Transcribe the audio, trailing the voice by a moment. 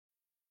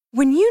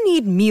When you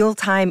need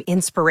mealtime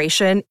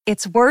inspiration,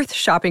 it's worth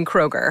shopping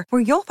Kroger,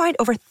 where you'll find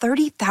over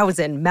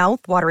 30,000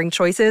 mouth-watering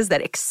choices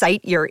that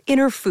excite your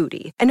inner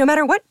foodie. And no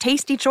matter what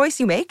tasty choice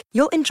you make,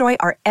 you'll enjoy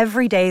our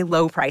everyday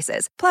low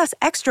prices, plus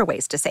extra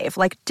ways to save,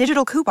 like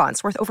digital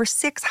coupons worth over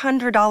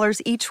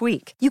 $600 each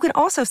week. You can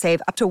also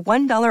save up to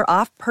 $1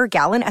 off per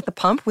gallon at the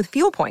pump with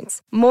fuel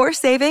points. More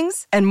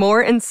savings and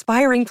more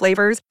inspiring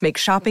flavors make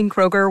shopping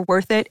Kroger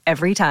worth it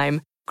every time.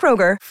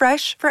 Kroger,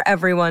 fresh for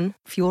everyone.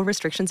 Fuel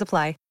restrictions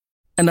apply.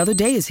 Another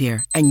day is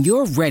here, and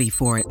you're ready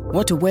for it.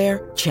 What to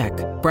wear? Check.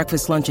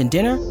 Breakfast, lunch, and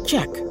dinner?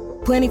 Check.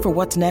 Planning for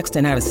what's next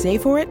and how to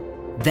save for it?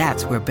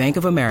 That's where Bank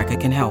of America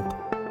can help.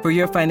 For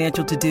your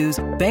financial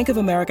to-dos, Bank of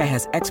America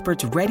has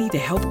experts ready to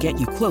help get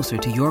you closer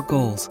to your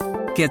goals.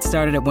 Get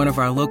started at one of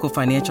our local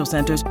financial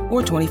centers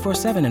or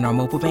 24/7 in our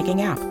mobile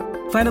banking app.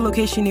 Find a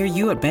location near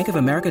you at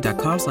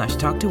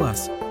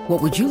bankofamerica.com/talktous.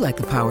 What would you like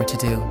the power to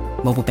do?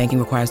 Mobile banking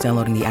requires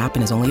downloading the app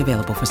and is only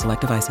available for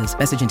select devices.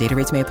 Message and data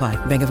rates may apply.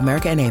 Bank of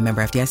America N.A.,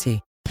 member FDIC.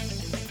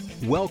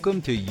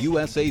 Welcome to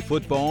USA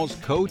Football's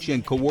Coach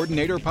and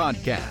Coordinator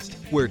Podcast,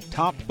 where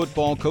top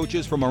football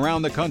coaches from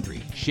around the country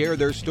share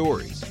their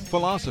stories,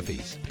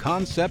 philosophies,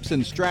 concepts,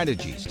 and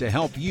strategies to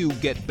help you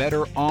get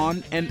better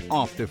on and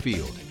off the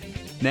field.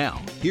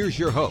 Now, here's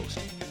your host,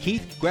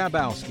 Keith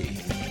Grabowski.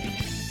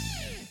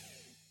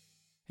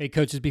 Hey,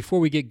 coaches,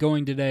 before we get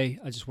going today,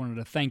 I just wanted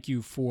to thank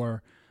you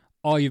for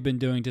all you've been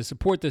doing to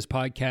support this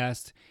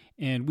podcast,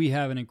 and we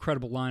have an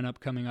incredible lineup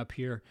coming up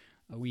here.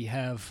 We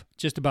have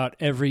just about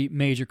every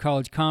major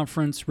college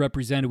conference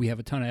represented. We have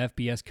a ton of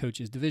FBS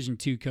coaches, Division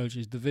II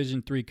coaches,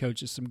 Division III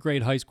coaches, some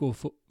great high school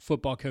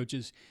football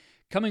coaches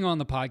coming on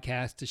the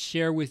podcast to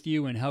share with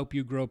you and help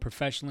you grow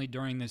professionally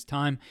during this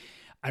time.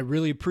 I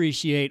really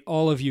appreciate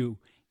all of you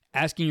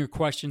asking your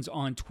questions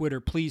on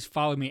Twitter. Please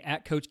follow me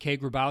at Coach K.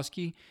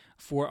 Grabowski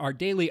for our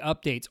daily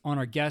updates on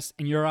our guests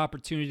and your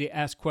opportunity to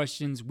ask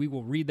questions. We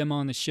will read them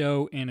on the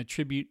show and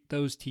attribute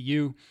those to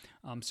you.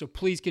 So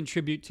please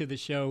contribute to the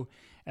show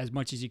as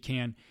much as you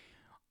can.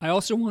 I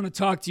also want to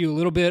talk to you a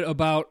little bit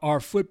about our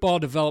football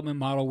development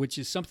model, which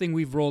is something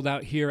we've rolled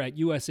out here at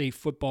USA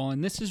Football.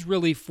 And this is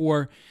really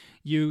for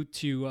you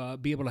to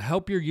be able to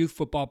help your youth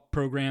football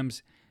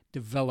programs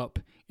develop.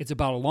 It's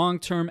about a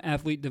long-term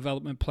athlete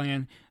development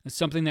plan. It's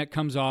something that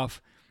comes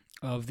off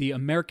of the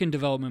American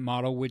Development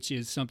Model, which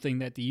is something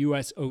that the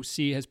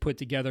USOC has put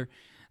together.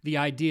 The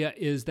idea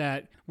is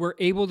that we're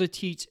able to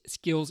teach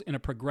skills in a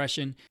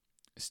progression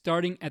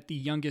starting at the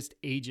youngest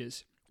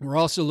ages. We're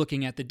also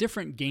looking at the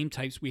different game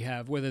types we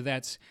have, whether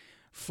that's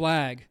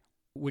flag,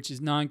 which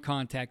is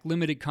non-contact,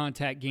 limited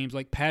contact games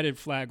like padded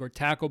flag or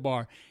tackle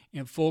bar,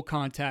 and full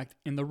contact,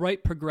 and the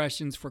right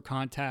progressions for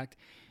contact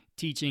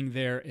teaching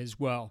there as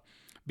well.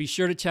 Be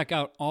sure to check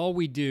out all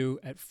we do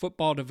at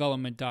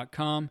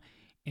footballdevelopment.com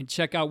and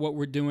check out what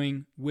we're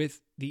doing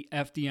with the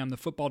FDM, the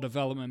football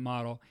development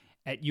model,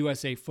 at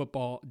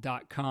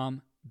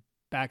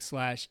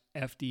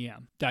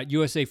usafootball.com/FDM.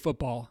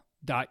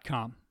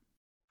 usafootball.com.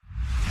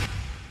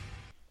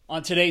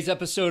 On today's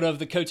episode of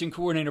the Coach and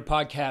Coordinator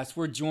Podcast,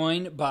 we're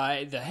joined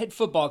by the head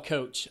football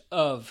coach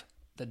of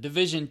the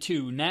Division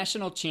II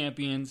National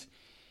Champions,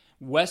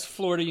 West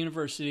Florida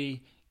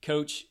University,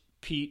 Coach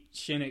Pete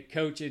Shinnick.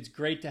 Coach, it's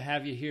great to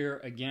have you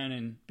here again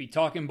and be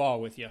talking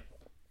ball with you.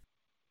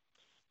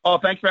 Oh,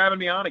 thanks for having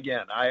me on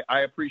again.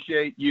 I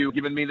appreciate you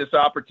giving me this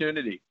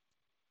opportunity.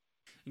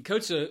 And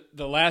Coach,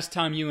 the last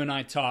time you and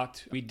I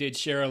talked, we did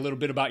share a little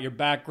bit about your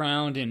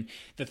background and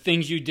the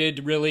things you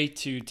did really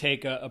to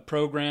take a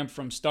program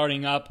from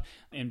starting up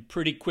and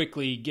pretty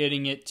quickly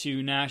getting it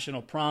to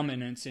national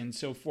prominence. And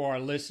so for our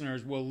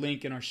listeners, we'll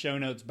link in our show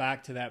notes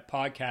back to that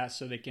podcast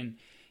so they can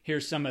hear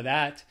some of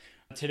that.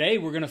 Today,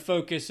 we're going to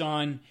focus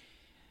on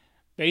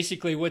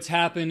basically what's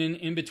happened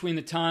in between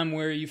the time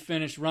where you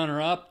finished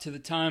runner-up to the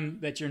time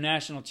that you're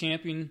national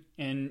champion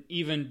and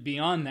even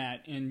beyond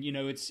that. And, you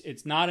know,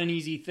 it's not an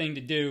easy thing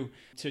to do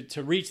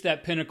to reach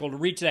that pinnacle, to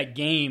reach that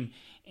game,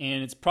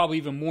 and it's probably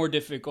even more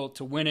difficult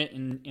to win it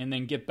and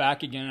then get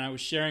back again. And I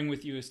was sharing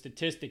with you a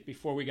statistic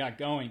before we got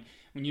going.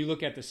 When you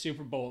look at the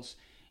Super Bowls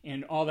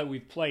and all that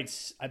we've played,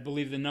 I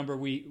believe the number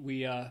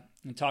we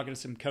in talking to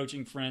some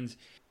coaching friends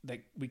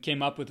that we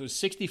came up with was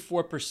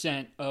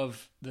 64%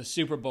 of the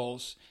Super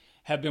Bowls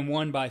have been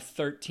won by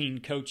 13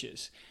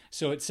 coaches.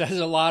 So it says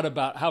a lot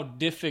about how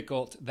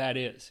difficult that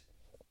is.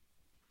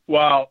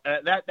 Well,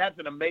 that's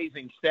an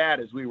amazing stat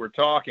as we were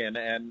talking,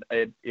 and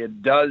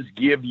it does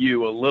give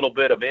you a little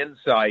bit of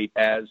insight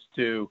as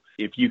to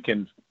if you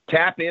can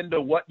tap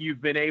into what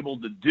you've been able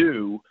to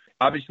do.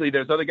 Obviously,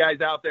 there's other guys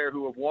out there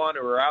who have won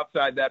or are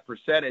outside that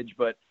percentage,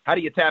 but how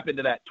do you tap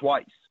into that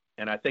twice?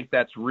 And I think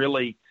that's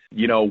really,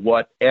 you know,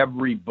 what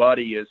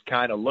everybody is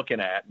kind of looking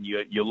at.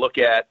 You look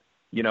at,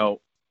 you know,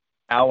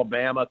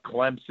 Alabama,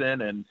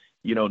 Clemson, and,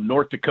 you know,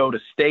 North Dakota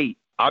State.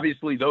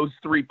 Obviously, those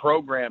three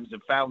programs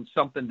have found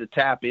something to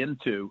tap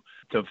into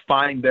to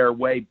find their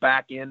way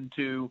back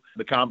into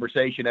the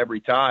conversation every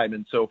time.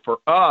 And so for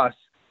us,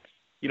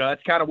 you know,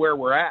 that's kind of where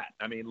we're at.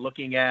 I mean,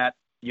 looking at,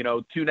 you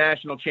know, 2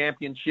 national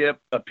championship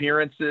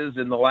appearances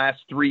in the last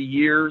 3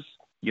 years,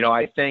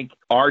 I think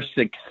our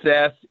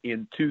success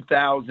in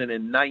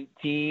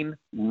 2019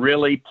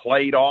 really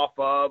played off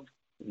of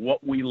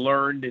what we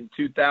learned in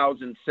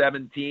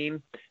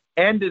 2017,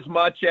 and as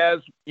much as,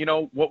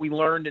 what we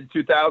learned in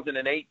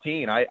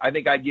 2018. I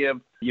think I give,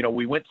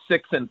 we went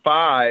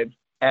 6-5.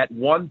 At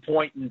one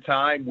point in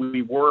time,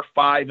 we were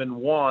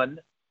 5-1,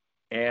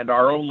 and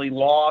our only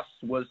loss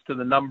was to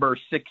the number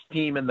 6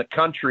 team in the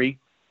country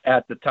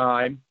at the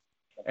time.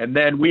 And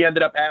then we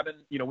ended up having,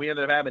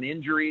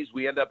 injuries.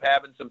 We ended up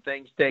having some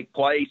things take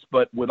place.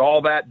 But with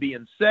all that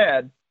being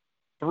said,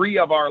 3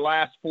 of our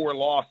last 4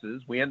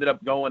 losses, we ended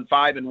up going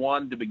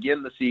 5-1 to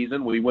begin the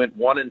season. We went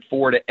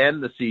 1-4 to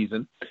end the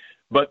season.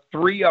 But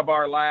 3 of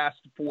our last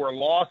 4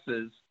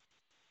 losses,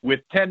 with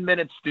 10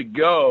 minutes to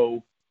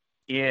go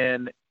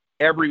in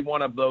every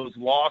one of those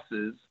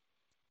losses,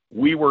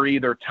 we were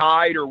either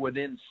tied or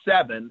within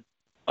 7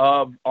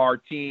 of our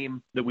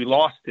team that we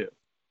lost to.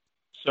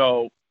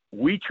 So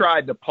we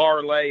tried to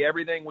parlay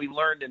everything we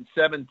learned in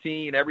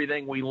 17,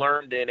 everything we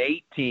learned in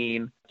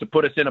 18 to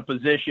put us in a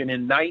position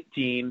in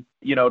 19,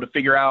 to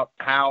figure out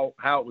how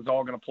it was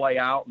all going to play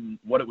out and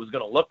what it was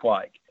going to look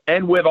like.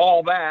 And with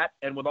all that,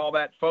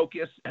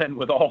 focus, and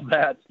with all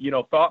that,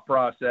 thought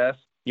process,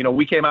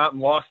 we came out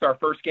and lost our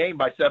first game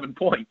by 7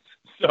 points.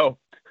 So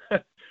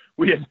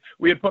we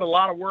had put a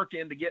lot of work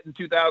into getting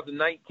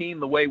 2019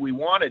 the way we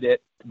wanted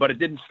it, but it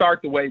didn't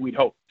start the way we'd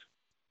hoped.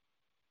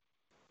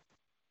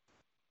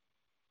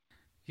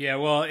 Yeah,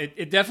 well,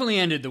 it definitely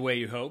ended the way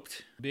you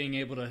hoped. Being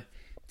able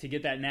to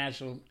get that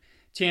national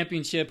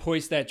championship,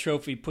 hoist that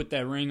trophy, put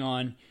that ring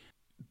on.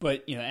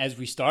 But, as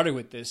we started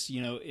with this,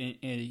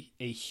 a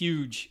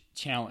huge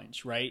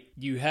challenge, right?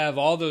 You have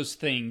all those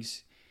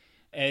things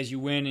as you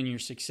win and you're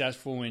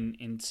successful,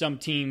 and some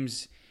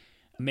teams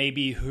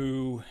maybe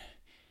who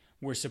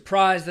were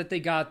surprised that they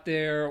got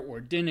there or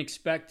didn't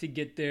expect to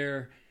get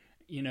there,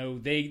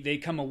 they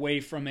come away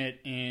from it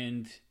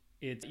and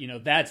it's,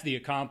 that's the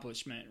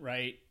accomplishment,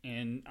 right?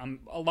 And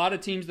a lot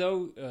of teams,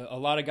 though, a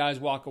lot of guys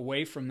walk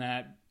away from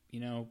that,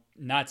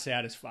 not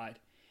satisfied,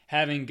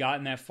 having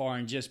gotten that far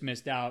and just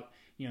missed out,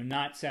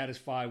 not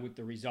satisfied with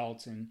the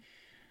results. And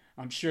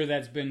I'm sure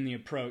that's been the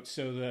approach.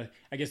 So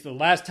I guess the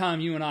last time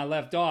you and I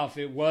left off,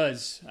 it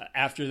was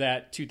after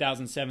that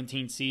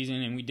 2017 season,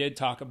 and we did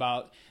talk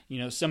about,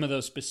 some of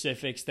those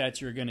specifics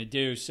that you're going to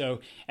do. So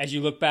as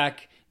you look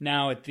back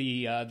now at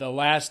the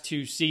last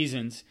 2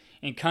 seasons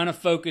and kind of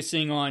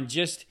focusing on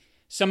just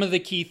some of the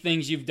key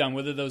things you've done,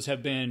 whether those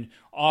have been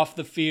off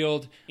the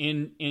field,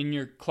 in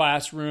your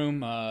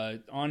classroom,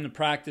 on the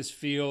practice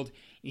field,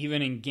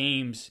 even in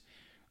games,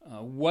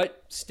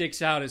 what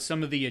sticks out as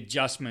some of the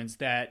adjustments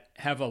that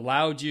have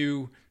allowed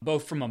you,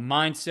 both from a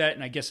mindset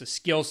and I guess a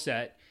skill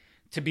set,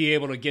 to be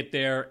able to get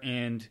there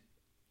and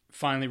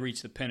finally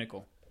reach the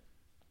pinnacle?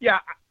 Yeah,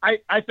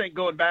 I think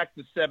going back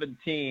to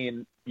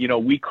 17,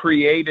 we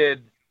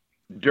created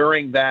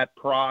during that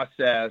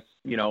process,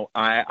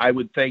 I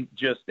would think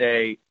just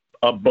a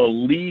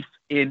belief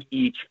in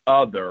each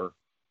other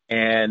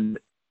and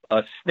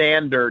a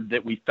standard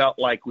that we felt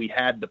like we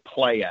had to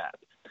play at.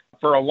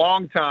 For a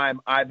long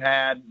time, I've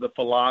had the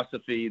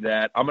philosophy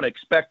that I'm going to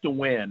expect to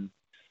win,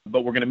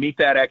 but we're going to meet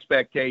that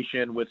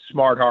expectation with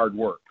smart, hard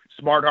work.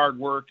 Smart, hard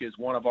work is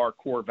one of our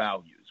core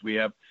values. We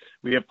have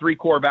 3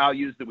 core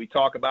values that we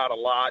talk about a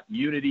lot: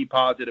 unity,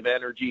 positive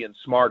energy, and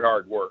smart,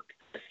 hard work.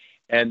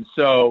 And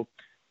so,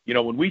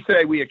 when we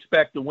say we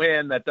expect to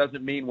win, that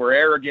doesn't mean we're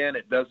arrogant.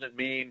 It doesn't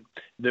mean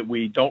that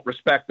we don't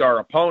respect our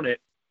opponent.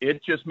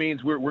 It just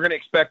means we're going to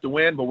expect to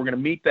win, but we're going to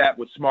meet that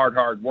with smart,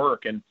 hard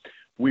work. And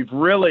we've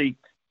really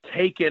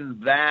taken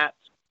that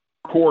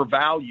core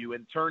value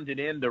and turned it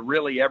into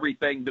really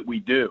everything that we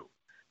do.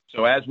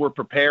 So as we're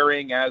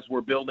preparing, as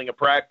we're building a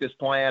practice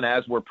plan,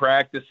 as we're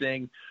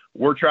practicing,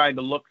 we're trying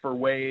to look for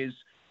ways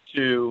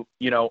to,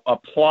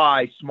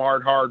 apply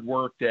smart, hard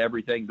work to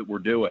everything that we're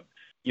doing.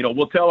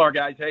 We'll tell our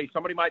guys, hey,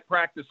 somebody might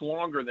practice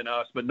longer than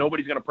us, but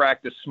nobody's going to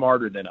practice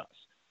smarter than us.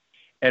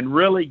 And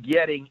really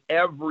getting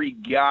every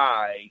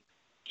guy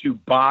to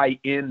buy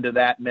into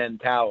that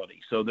mentality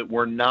so that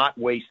we're not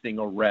wasting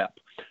a rep,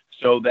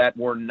 so that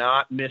we're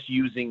not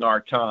misusing our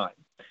time.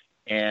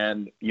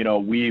 And,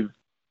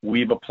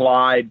 we've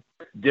applied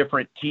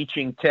different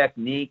teaching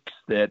techniques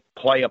that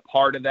play a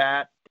part of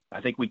that.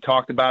 I think we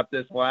talked about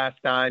this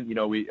last time.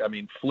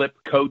 Flip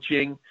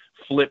coaching,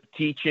 flip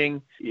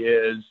teaching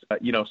is,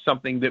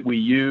 something that we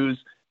use.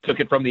 Took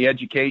it from the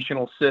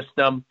educational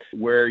system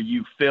where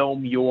you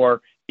film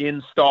your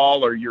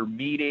install or your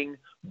meeting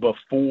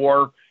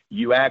before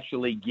you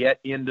actually get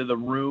into the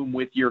room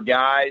with your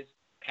guys.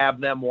 Have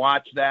them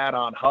watch that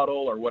on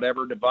Huddle or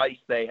whatever device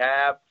they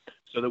have,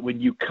 so that when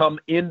you come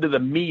into the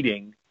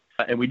meeting,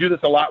 and we do this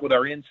a lot with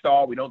our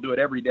install, we don't do it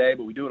every day,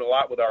 but we do it a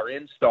lot with our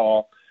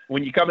install.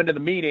 When you come into the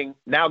meeting,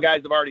 now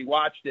guys have already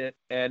watched it,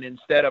 and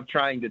instead of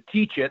trying to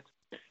teach it,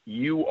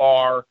 you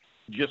are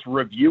just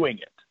reviewing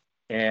it.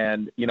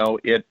 And,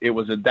 it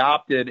was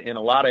adopted in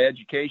a lot of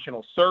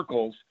educational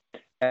circles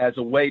as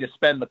a way to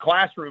spend the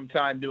classroom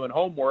time doing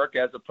homework,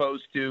 as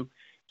opposed to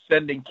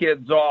sending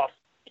kids off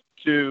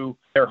to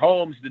their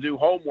homes to do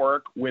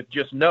homework with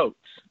just notes.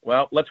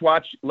 Well, let's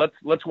watch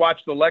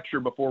the lecture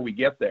before we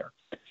get there.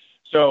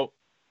 So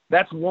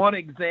that's one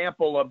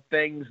example of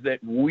things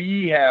that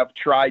we have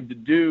tried to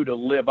do to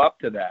live up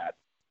to that.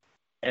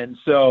 And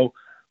so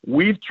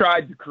we've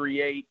tried to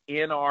create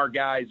in our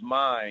guys'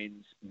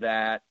 minds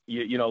that,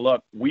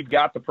 look, we've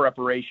got the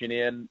preparation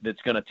in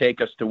that's going to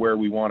take us to where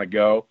we want to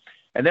go.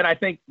 And then I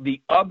think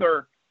the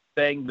other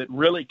thing that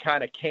really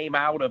kind of came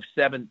out of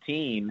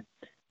 17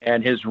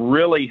 and has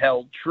really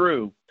held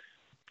true,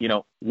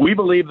 we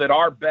believe that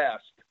our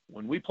best,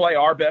 when we play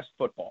our best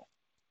football,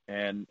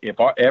 and if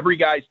every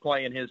guy's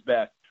playing his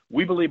best,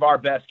 we believe our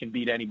best can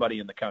beat anybody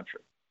in the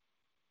country.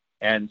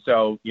 And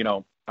so,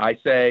 I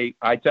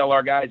tell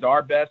our guys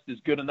our best is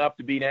good enough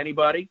to beat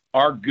anybody.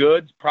 Our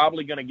good's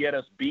probably going to get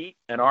us beat,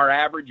 and our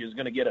average is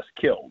going to get us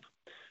killed.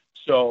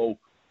 So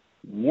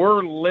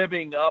we're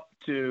living up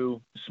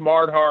to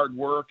smart, hard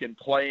work and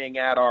playing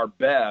at our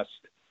best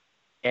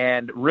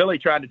and really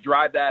trying to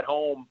drive that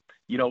home,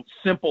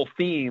 simple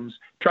themes,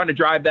 trying to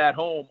drive that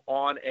home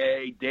on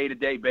a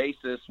day-to-day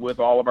basis with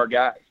all of our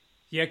guys.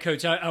 Yeah,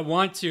 Coach, I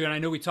want to, and I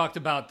know we talked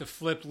about the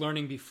flipped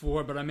learning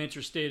before, but I'm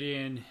interested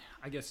in,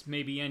 I guess,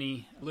 maybe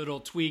any little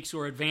tweaks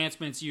or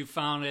advancements you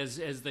found as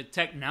the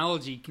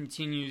technology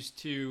continues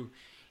to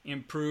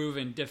improve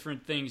and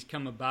different things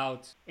come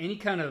about. Any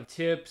kind of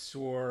tips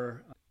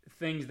or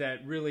things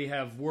that really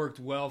have worked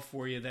well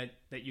for you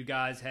that you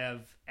guys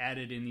have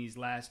added in these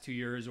last 2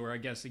 years, or I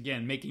guess,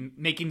 again,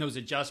 making those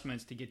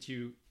adjustments to get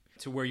you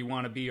to where you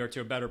want to be or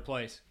to a better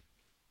place?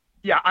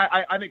 Yeah,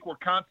 I think we're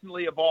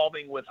constantly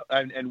evolving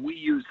and we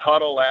use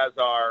Huddle as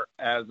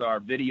our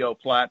video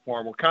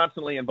platform. We're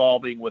constantly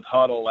evolving with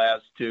Huddle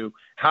as to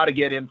how to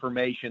get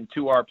information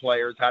to our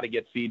players, how to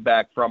get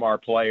feedback from our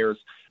players.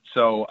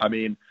 So,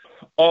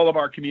 all of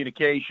our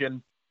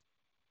communication,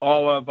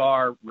 all of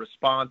our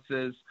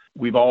responses.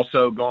 We've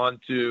also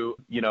gone to,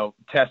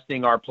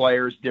 testing our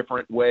players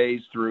different ways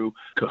through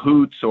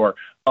Kahoots or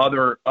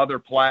other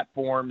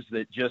platforms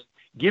that just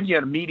give you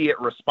an immediate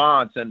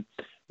response. And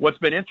what's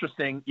been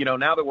interesting,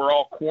 now that we're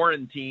all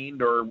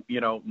quarantined or,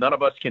 none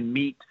of us can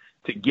meet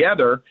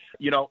together,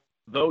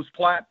 those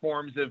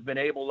platforms have been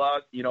able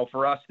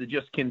for us to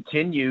just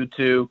continue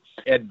to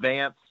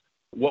advance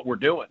what we're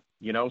doing,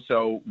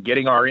 so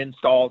getting our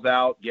installs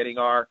out, getting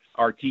our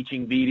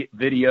teaching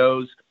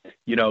videos,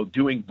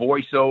 doing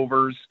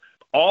voiceovers,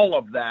 all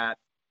of that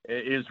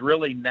is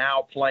really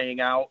now playing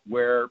out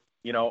where,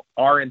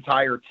 our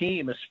entire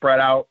team is spread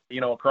out,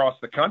 across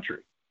the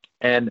country.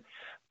 And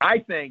I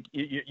think,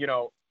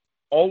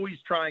 always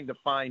trying to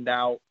find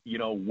out,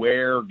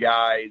 where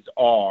guys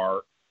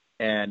are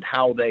and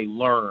how they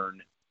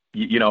learn,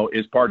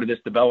 is part of this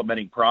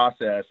developmenting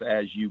process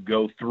as you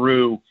go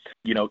through,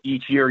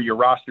 each year your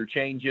roster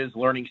changes,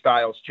 learning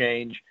styles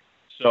change.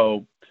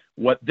 So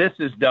what this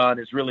has done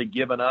is really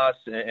given us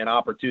an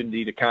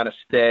opportunity to kind of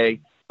stay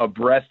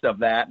abreast of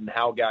that and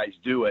how guys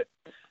do it.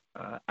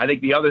 I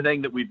think the other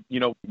thing that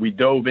we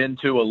dove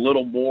into a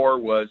little more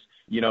was,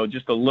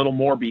 just a little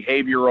more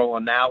behavioral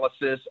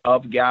analysis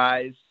of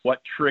guys,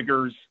 what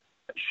triggers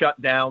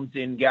shutdowns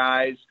in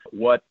guys,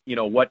 what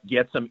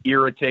gets them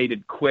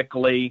irritated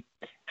quickly,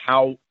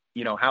 how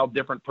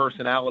different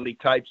personality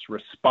types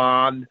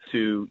respond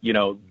to,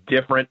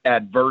 different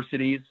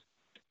adversities.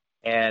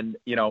 And,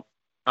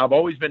 I've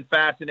always been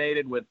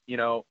fascinated with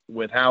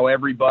how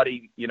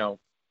everybody,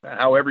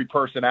 how every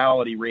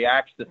personality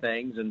reacts to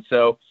things. And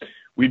so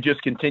we've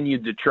just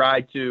continued to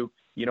try to,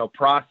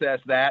 process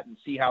that and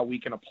see how we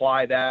can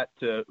apply that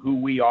to who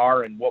we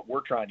are and what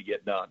we're trying to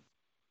get done.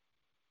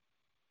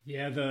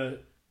 Yeah,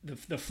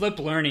 the flipped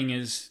learning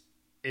is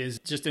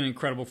just an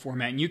incredible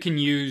format. And you can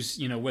use,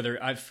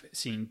 whether I've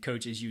seen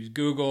coaches use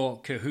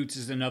Google, Kahoots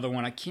is another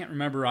one. I can't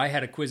remember. I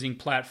had a quizzing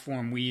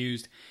platform we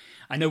used.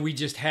 I know we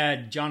just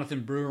had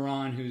Jonathan Brewer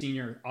on, who's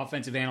senior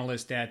offensive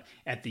analyst at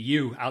the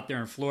U out there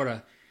in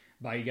Florida,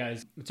 by you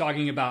guys,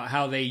 talking about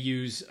how they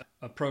use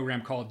a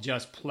program called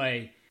Just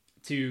Play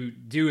to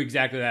do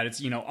exactly that.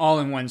 It's,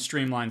 all-in-one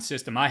streamlined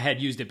system. I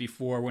had used it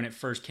before when it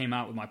first came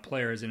out with my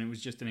players, and it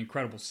was just an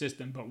incredible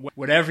system. But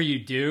whatever you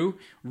do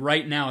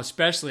right now,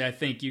 especially I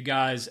think you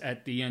guys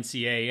at the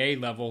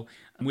NCAA level,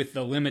 with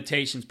the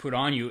limitations put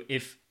on you,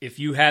 if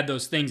you had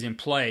those things in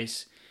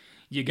place,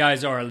 you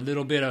guys are a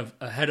little bit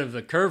ahead of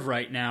the curve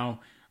right now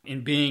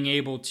in being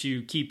able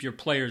to keep your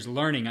players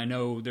learning. I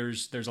know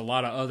there's a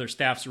lot of other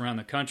staffs around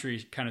the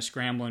country kind of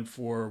scrambling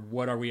for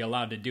what are we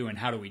allowed to do and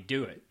how do we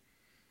do it.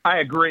 I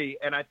agree.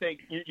 And I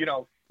think,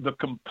 the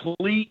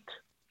complete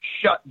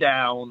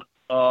shutdown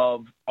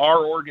of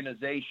our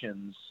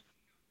organizations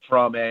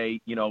from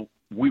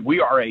we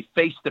are a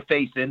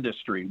face-to-face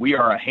industry. We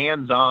are a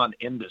hands-on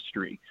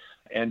industry.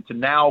 And to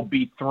now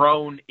be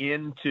thrown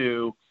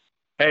into,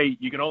 hey,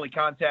 you can only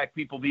contact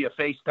people via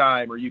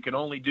FaceTime, or you can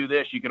only do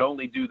this, you can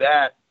only do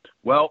that.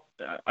 Well,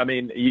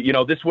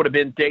 this would have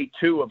been day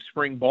 2 of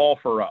spring ball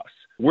for us.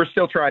 We're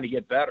still trying to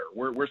get better.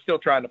 We're still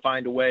trying to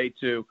find a way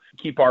to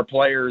keep our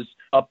players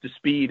up to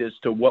speed as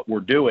to what we're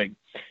doing.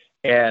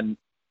 And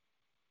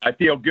I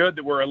feel good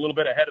that we're a little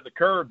bit ahead of the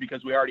curve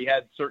because we already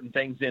had certain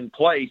things in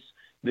place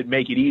that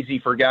make it easy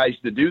for guys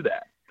to do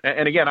that.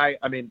 And again, I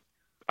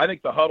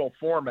think the huddle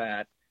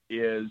format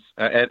is,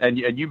 and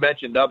you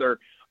mentioned other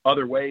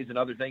ways and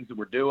other things that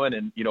we're doing,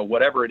 and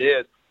whatever it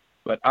is.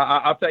 But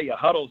I'll tell you,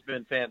 huddle's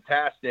been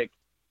fantastic.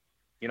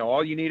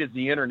 All you need is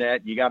the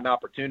internet. You got an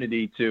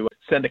opportunity to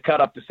send a cut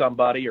up to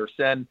somebody, or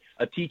send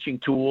a teaching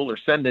tool, or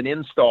send an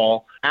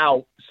install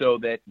out so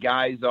that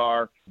guys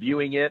are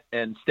viewing it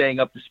and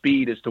staying up to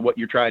speed as to what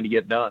you're trying to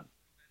get done.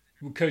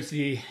 Well, Coach,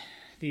 the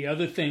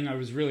other thing I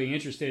was really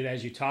interested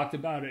as you talked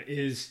about it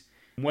is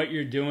what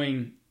you're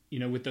doing,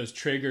 with those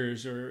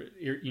triggers, or,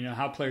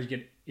 how players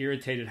get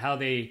irritated, how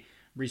they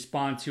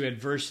respond to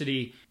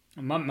adversity.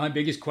 My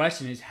biggest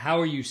question is,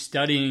 how are you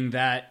studying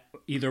that?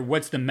 Either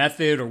what's the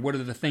method, or what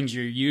are the things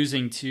you're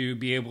using to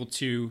be able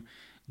to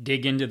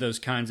dig into those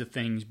kinds of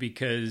things?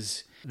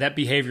 Because that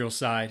behavioral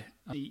side,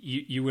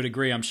 you would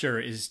agree, I'm sure,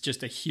 is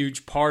just a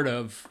huge part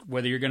of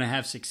whether you're going to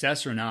have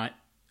success or not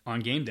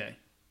on game day.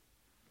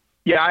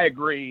 Yeah, I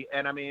agree.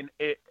 And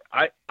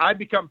I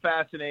become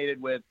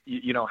fascinated with,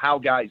 how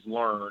guys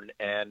learn.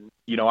 And,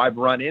 I've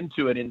run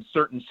into it in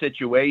certain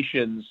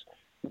situations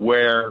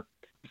where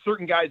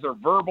certain guys are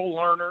verbal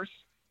learners,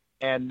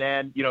 and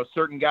then,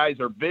 certain guys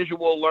are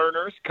visual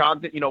learners,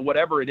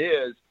 whatever it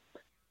is.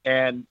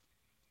 And,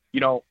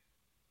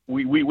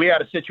 we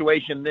had a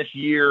situation this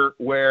year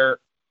where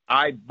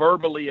I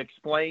verbally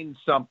explained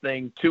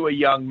something to a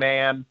young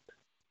man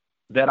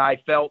that I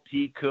felt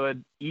he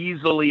could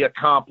easily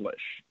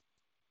accomplish.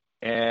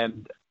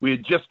 And we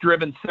had just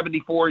driven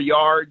 74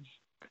 yards.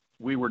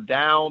 We were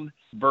down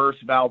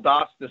versus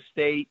Valdosta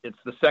State. It's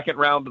the second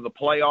round of the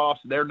playoffs.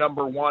 They're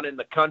number one in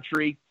the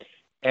country.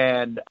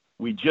 And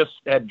we just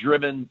had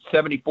driven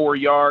 74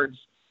 yards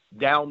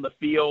down the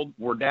field.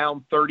 We're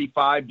down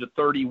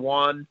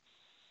 35-31,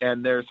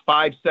 and there's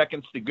 5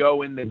 seconds to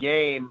go in the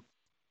game.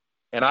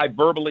 And I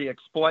verbally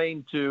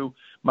explained to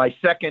my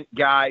second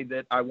guy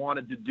that I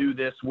wanted to do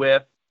this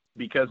with,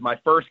 because my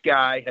first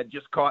guy had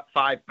just caught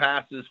 5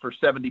 passes for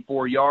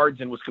 74 yards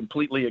and was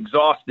completely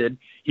exhausted.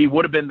 He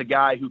would have been the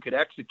guy who could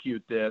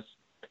execute this.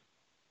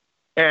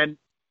 And,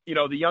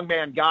 the young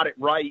man got it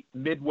right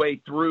midway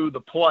through the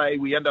play.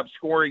 We end up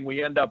scoring.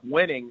 We end up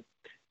winning.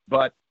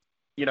 But,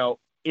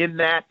 in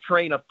that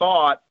train of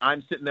thought,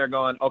 I'm sitting there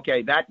going,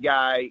 okay, that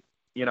guy,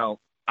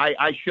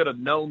 I should have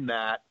known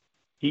that.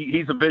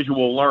 He's a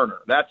visual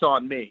learner. That's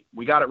on me.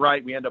 We got it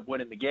right. We end up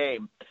winning the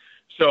game.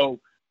 So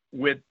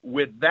with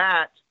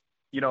that,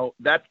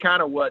 that's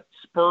kind of what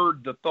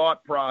spurred the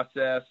thought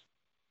process,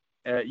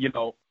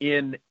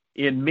 in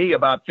me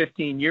about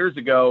 15 years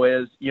ago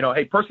is,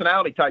 hey,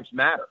 personality types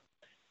matter,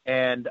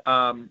 and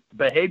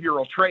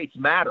behavioral traits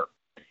matter.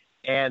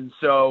 And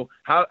so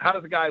how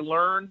does a guy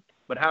learn,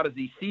 but how does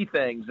he see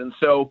things? And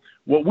so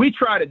what we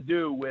try to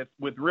do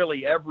with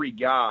really every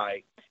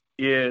guy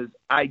is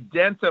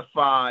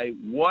identify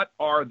what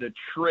are the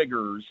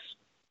triggers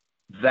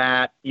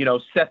that,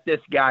 set this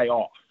guy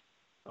off.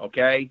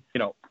 Okay.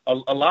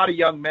 A lot of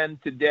young men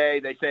today,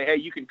 they say, hey,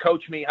 you can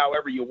coach me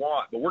however you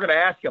want, but we're going to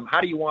ask them, how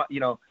do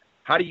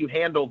you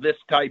handle this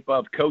type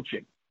of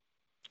coaching?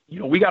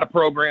 We got a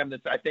program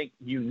that's, I think,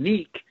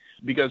 unique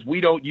because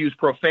we don't use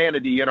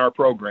profanity in our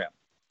program.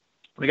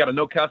 We got a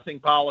no cussing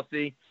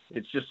policy.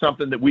 It's just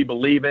something that we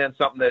believe in,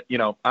 something that,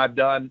 I've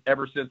done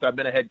ever since I've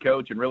been a head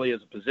coach and really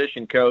as a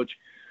position coach.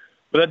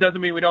 But that doesn't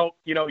mean we don't,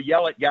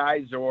 yell at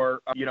guys,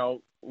 or,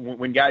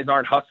 when guys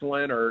aren't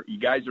hustling or you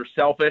guys are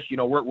selfish,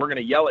 we're going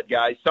to yell at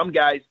guys. Some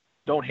guys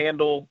don't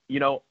handle,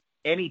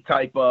 any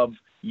type of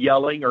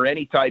yelling or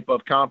any type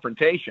of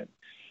confrontation.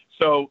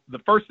 So the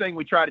first thing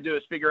we try to do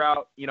is figure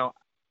out,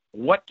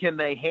 what can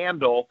they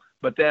handle,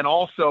 but then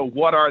also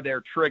what are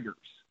their triggers?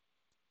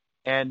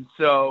 And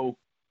so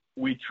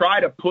we try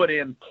to put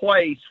in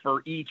place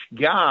for each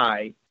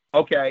guy,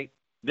 okay,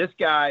 this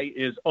guy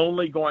is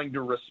only going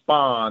to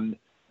respond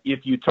if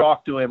you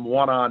talk to him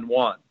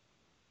one-on-one.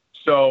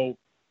 So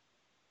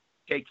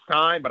it takes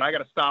time, but I got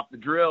to stop the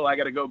drill. I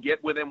got to go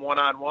get with him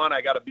one-on-one.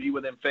 I got to be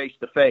with him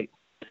face-to-face.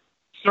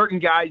 Certain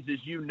guys, as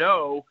you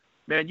know,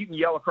 man, you can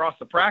yell across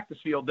the practice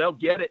field. They'll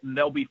get it and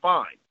they'll be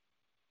fine.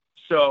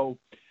 So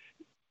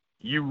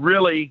you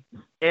really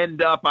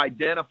end up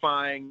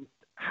identifying,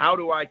 how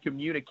do I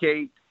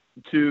communicate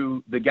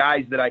to the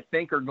guys that I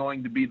think are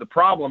going to be the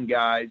problem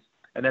guys,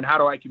 and then how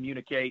do I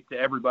communicate to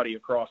everybody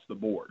across the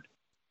board?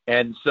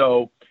 And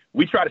so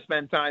we try to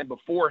spend time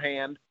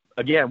beforehand.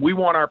 Again, we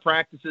want our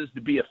practices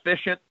to be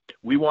efficient.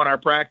 We want our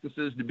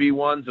practices to be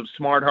ones of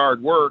smart,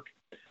 hard work.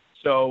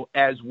 So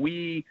as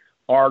we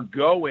are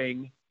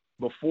going,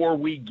 before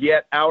we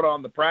get out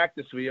on the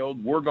practice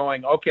field, we're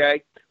going,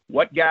 okay,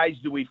 what guys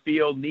do we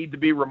feel need to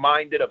be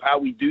reminded of how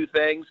we do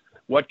things?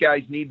 What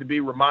guys need to be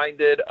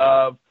reminded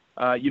of,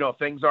 if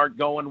things aren't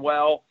going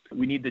well,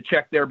 we need to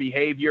check their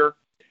behavior.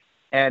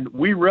 And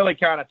we really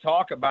kind of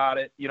talk about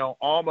it,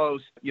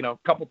 almost, a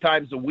couple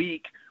times a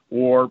week,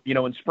 or,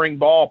 in spring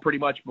ball, pretty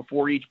much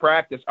before each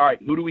practice. All right,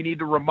 who do we need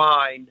to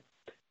remind?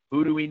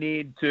 Who do we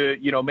need to,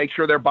 make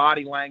sure their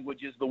body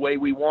language is the way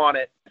we want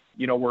it?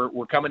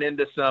 we're coming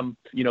into some,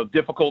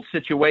 difficult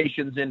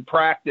situations in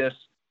practice.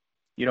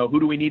 Who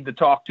do we need to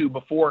talk to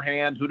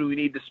beforehand? Who do we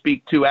need to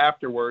speak to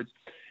afterwards?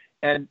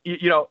 And,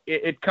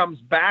 it comes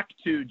back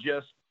to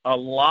just a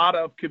lot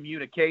of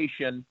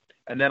communication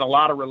and then a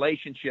lot of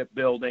relationship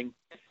building.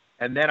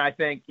 And then I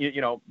think,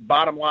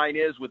 bottom line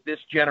is with this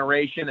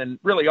generation and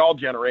really all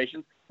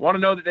generations, want to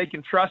know that they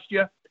can trust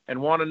you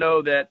and want to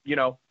know that,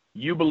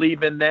 you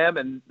believe in them,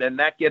 and then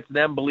that gets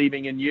them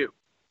believing in you.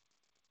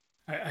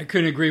 I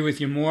couldn't agree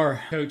with you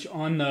more, Coach.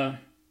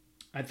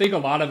 I think a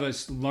lot of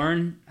us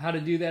learn how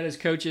to do that as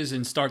coaches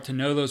and start to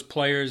know those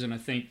players. And I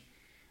think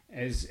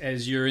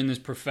as you're in this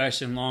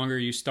profession longer,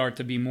 you start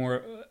to be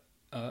more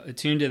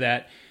attuned to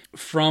that.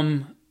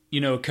 From,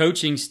 a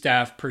coaching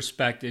staff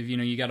perspective,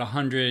 you got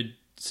 100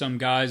 some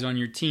guys on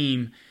your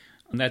team.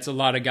 That's a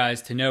lot of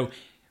guys to know.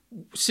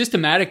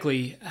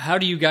 Systematically, how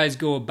do you guys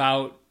go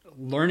about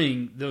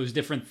learning those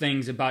different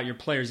things about your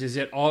players? Is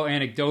it all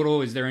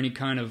anecdotal? Is there any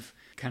kind of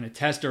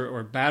test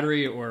or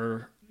battery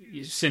or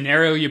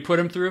scenario you put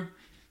them through?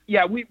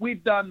 Yeah,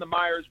 we've done the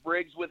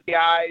Myers-Briggs with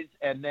guys,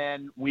 and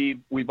then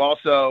we've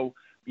also,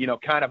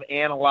 kind of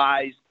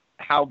analyzed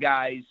how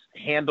guys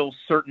handle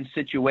certain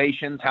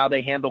situations, how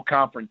they handle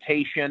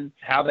confrontation,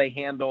 how they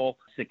handle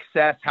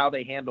success, how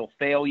they handle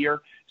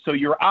failure. So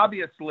you're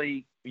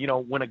obviously,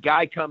 when a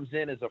guy comes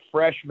in as a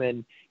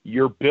freshman,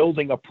 you're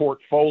building a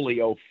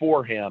portfolio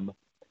for him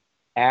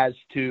as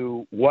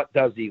to what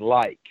does he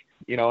like,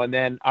 and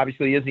then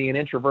obviously, is he an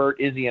introvert?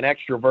 Is he an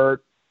extrovert?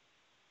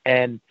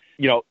 And,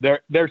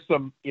 there's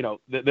some,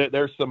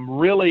 there's some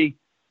really,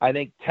 I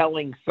think,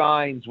 telling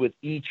signs with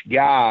each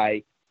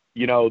guy,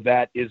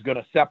 that is going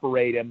to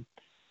separate him.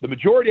 The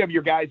majority of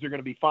your guys are going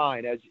to be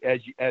fine,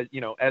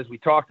 as we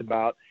talked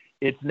about.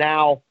 It's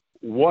now,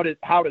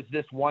 how does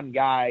this one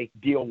guy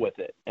deal with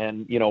it?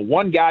 And,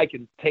 one guy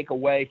can take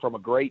away from a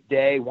great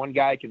day. One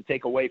guy can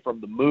take away from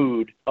the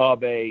mood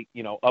of a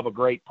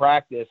great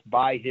practice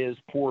by his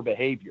poor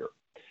behavior.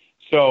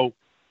 So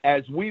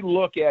as we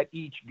look at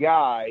each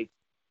guy,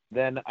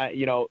 then,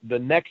 the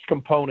next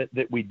component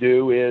that we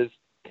do is,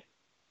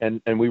 and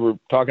we were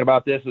talking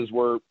about this as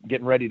we're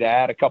getting ready to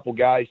add a couple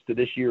guys to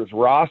this year's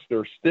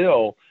roster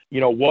still,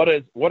 what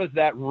does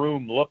that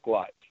room look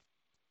like?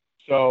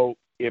 So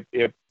if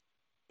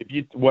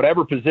you,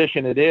 whatever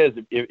position it is,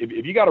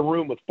 if you got a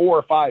room with 4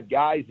 or 5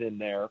 guys in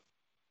there,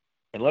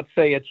 and let's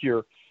say it's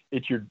your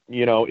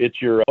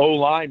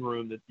O-line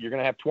room that you're going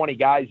to have 20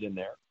 guys in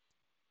there.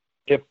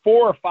 If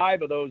 4 or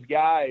 5 of those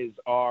guys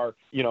are,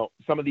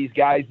 some of these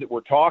guys that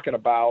we're talking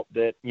about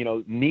that,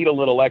 need a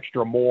little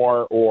extra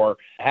more or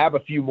have a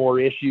few more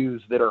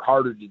issues that are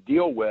harder to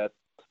deal with,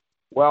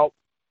 well,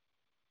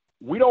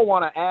 we don't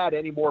want to add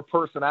any more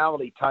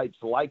personality types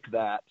like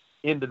that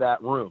into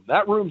that room.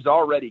 That room's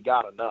already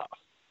got enough.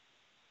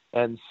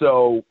 And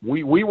so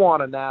we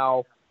want to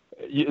now,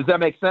 does that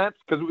make sense?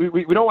 Because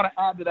we don't want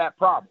to add to that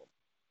problem.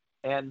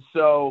 And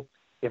so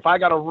if I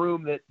got a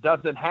room that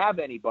doesn't have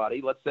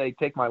anybody, let's say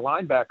take my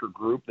linebacker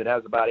group that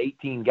has about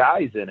 18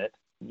 guys in it,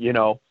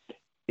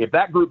 if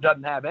that group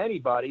doesn't have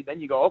anybody,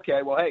 then you go,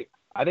 okay, well, hey,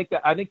 I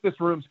think this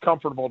room's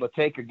comfortable to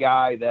take a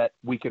guy that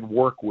we can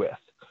work with,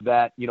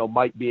 that,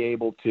 might be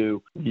able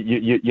to,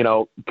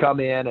 come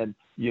in and,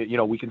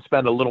 we can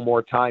spend a little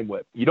more time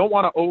with. You don't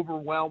want to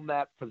overwhelm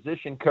that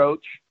position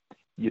coach.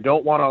 You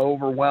don't want to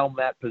overwhelm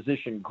that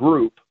position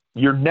group.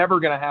 You're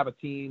never going to have a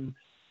team,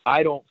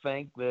 I don't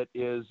think, that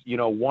is,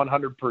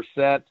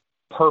 100%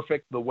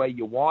 perfect the way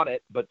you want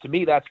it. But to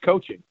me, that's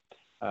coaching.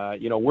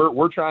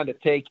 We're trying to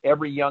take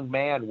every young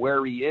man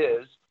where he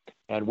is,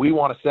 and we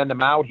want to send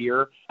him out of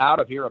here,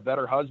 a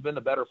better husband,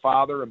 a better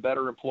father, a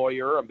better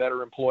employer, a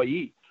better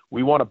employee.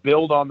 We want to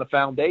build on the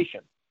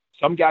foundation.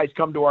 Some guys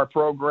come to our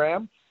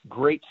program,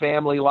 great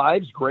family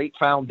lives, great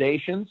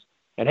foundations,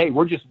 and hey,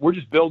 we're just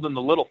building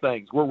the little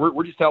things.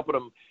 We're just helping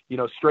them,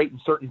 straighten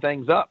certain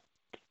things up.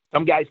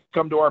 Some guys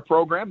come to our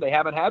program, they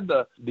haven't had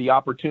the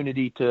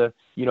opportunity to,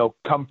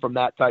 come from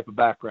that type of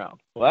background.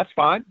 Well, that's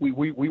fine. We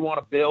want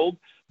to build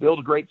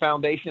a great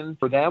foundation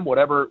for them,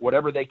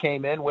 whatever they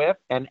came in with,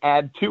 and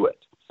add to it.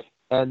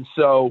 And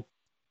so,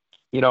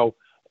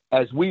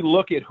 as we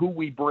look at who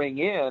we bring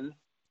in,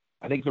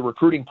 I think the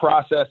recruiting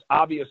process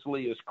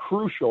obviously is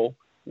crucial.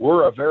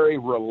 We're a very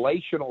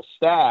relational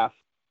staff.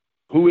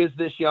 Who is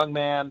this young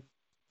man?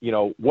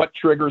 What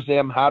triggers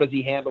him? How does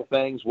he handle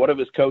things? What do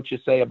his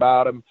coaches say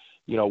about him?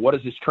 What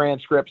does his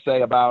transcript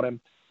say about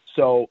him?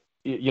 So,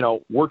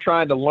 we're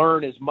trying to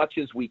learn as much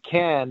as we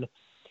can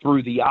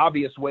through the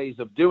obvious ways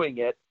of doing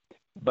it,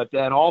 but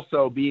then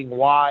also being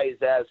wise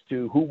as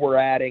to who we're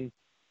adding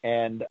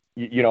and,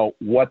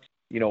 what's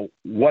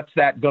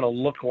that going to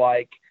look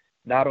like,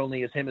 not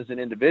only as him as an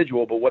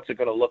individual, but what's it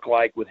going to look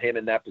like with him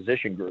in that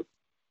position group.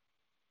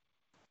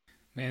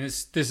 Man,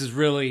 this is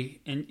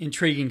really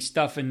intriguing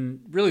stuff, and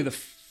really the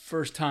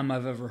first time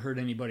I've ever heard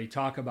anybody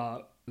talk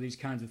about these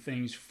kinds of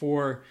things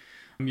for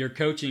your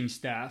coaching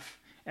staff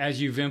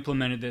as you've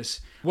implemented this.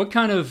 What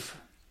kind of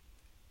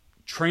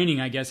training,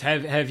 I guess,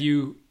 have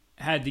you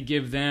had to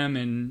give them,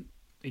 and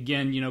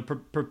again,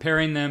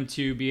 preparing them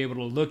to be able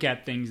to look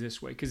at things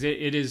this way, because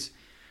it is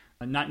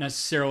not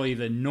necessarily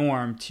the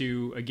norm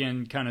to,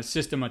 again, kind of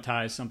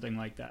systematize something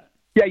like that.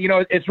 Yeah,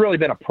 it's really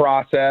been a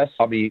process.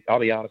 I'll be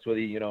honest with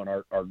you, and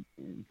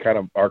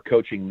our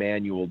coaching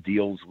manual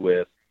deals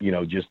with,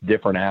 just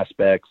different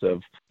aspects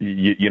of,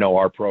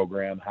 our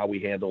program, how we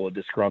handle a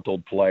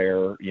disgruntled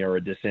player, or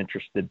a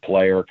disinterested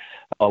player,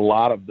 a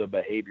lot of the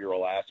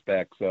behavioral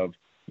aspects of,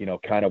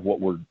 kind of what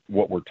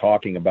we're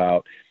talking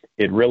about.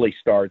 It really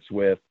starts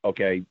with,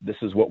 okay, this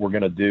is what we're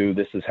going to do.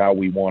 This is how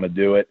we want to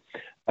do it.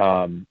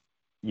 To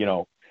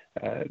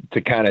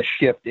kind of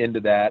shift into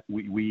that,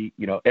 we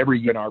every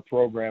year in our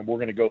program, we're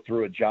going to go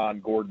through a John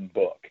Gordon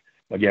book.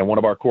 Again, one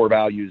of our core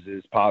values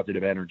is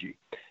positive energy.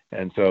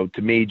 And so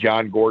to me,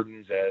 John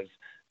Gordon's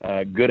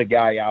as good a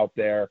guy out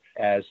there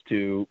as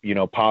to,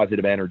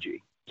 positive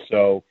energy.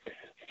 So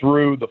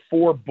through the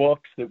 4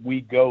 books that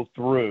we go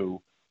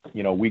through,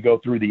 we go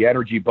through the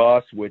Energy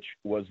Bus, which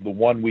was the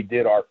one we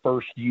did our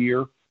first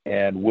year,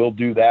 and we'll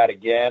do that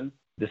again.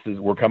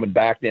 We're coming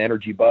back to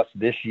Energy Bus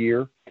this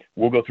year.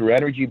 We'll go through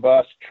Energy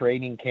Bus,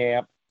 training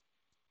camp.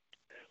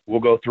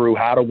 We'll go through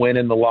how to win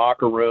in the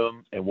locker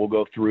room, and we'll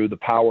go through the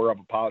power of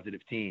a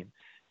positive team.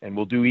 And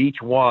we'll do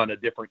each one a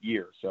different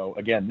year. So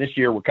again, this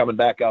year we're coming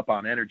back up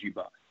on Energy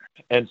Bus.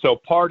 And so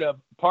part of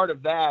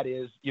that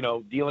is,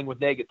 dealing with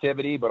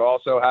negativity, but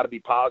also how to be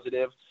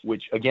positive,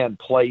 which again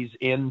plays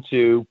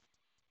into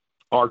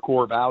our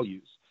core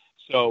values.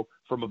 So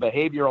from a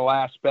behavioral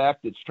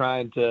aspect, it's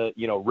trying to,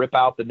 rip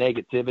out the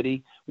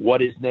negativity.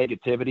 What is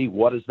negativity?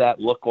 What does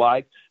that look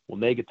like? Well,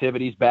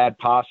 negativity is bad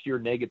posture.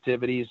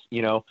 Negativity is,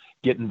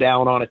 getting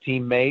down on a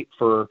teammate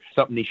for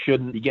something he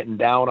shouldn't be getting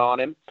down on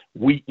him.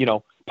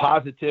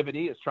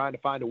 Positivity is trying to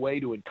find a way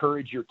to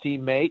encourage your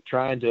teammate,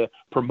 trying to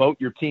promote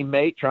your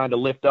teammate, trying to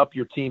lift up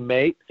your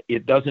teammate.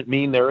 It doesn't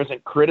mean there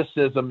isn't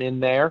criticism in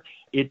there.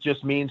 It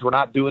just means we're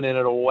not doing it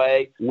in a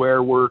way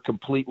where we're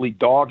completely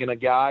dogging a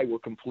guy, we're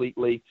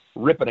completely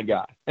ripping a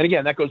guy. And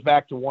again, that goes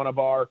back to one of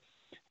our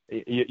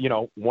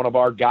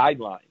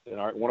guidelines.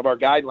 And one of our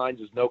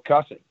guidelines is no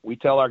cussing. We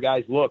tell our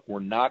guys, look, we're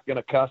not going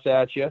to cuss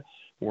at you.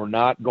 We're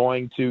not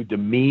going to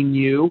demean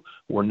you.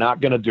 We're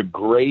not going to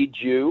degrade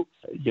you.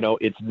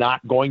 It's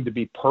not going to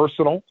be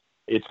personal.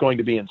 It's going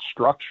to be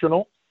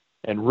instructional.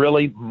 And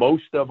really,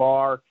 most of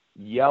our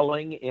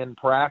yelling in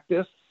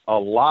practice, a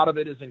lot of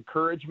it is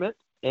encouragement.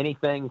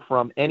 Anything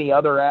from any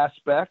other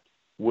aspect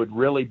would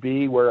really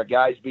be where a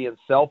guy's being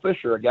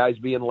selfish or a guy's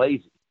being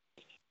lazy.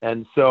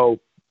 And so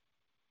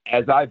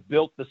as I've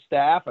built the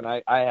staff, and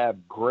I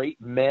have great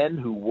men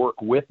who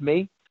work with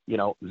me,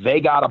 they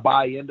got to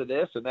buy into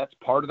this, and that's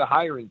part of the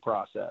hiring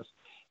process.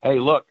 Hey,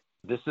 look,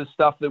 this is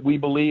stuff that we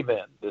believe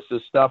in. This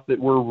is stuff that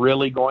we're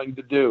really going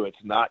to do. It's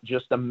not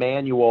just a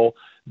manual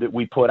that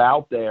we put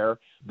out there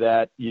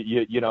that,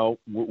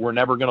 we're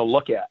never going to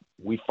look at.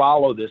 We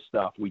follow this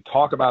stuff. We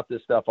talk about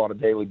this stuff on a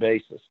daily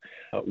basis.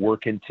 We're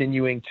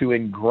continuing to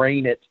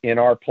ingrain it in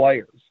our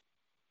players.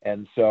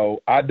 And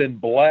so I've been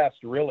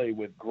blessed really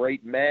with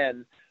great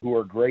men who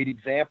are great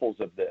examples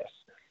of this.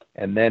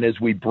 And then as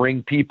we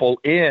bring people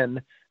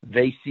in,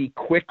 they see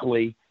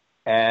quickly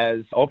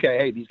as, okay,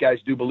 hey, these guys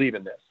do believe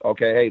in this.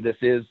 Okay, hey, this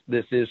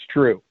is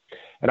true.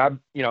 And I've,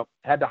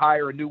 had to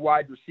hire a new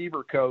wide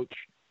receiver coach,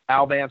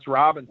 Al Vance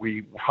Robbins.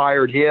 We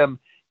hired him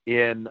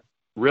in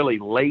really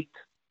late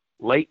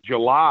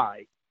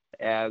July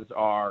as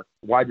our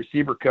wide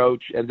receiver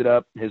coach.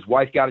 His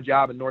wife got a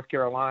job in North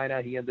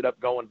Carolina. He ended up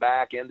going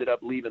back, ended up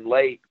leaving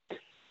late.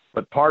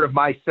 But part of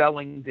my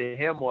selling to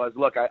him was,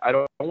 look, I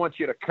don't want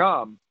you to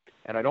come,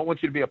 and I don't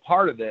want you to be a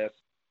part of this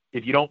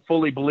if you don't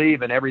fully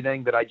believe in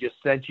everything that I just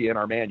sent you in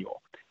our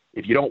manual.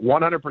 If you don't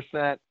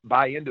 100%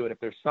 buy into it, if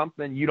there's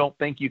something you don't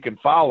think you can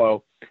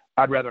follow,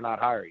 I'd rather not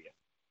hire you.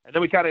 And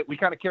then we kind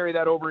of carry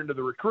that over into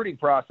the recruiting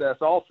process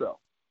also.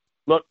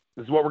 Look,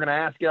 this is what we're going to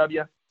ask of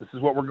you. This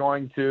is what we're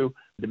going to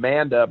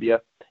demand of you.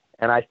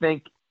 And I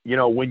think,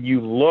 when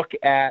you look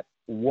at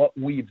what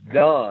we've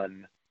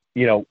done,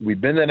 we've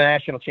been to the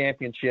national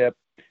championship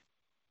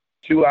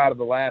 2 out of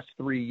the last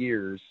 3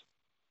 years.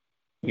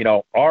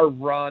 Our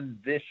run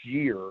this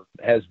year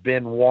has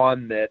been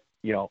one that,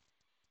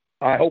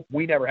 I hope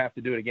we never have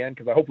to do it again,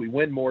 because I hope we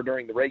win more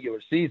during the regular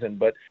season.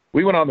 But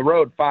we went on the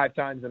road 5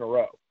 times in a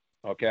row,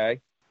 okay?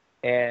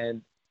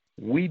 And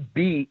we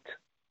beat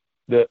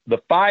the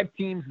 5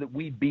 teams that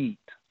we beat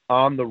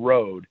on the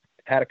road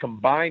had a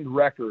combined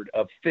record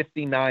of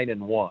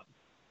 59-1.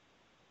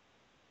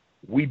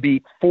 We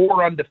beat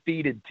 4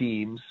 undefeated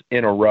teams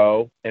in a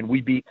row, and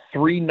we beat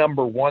 3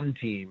 number 1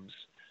 teams,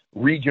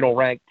 regional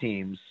ranked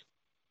teams,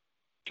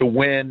 to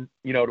win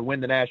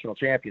the national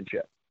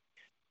championship.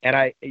 And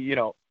I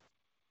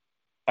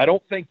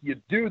don't think you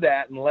do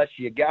that unless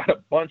you got a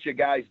bunch of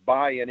guys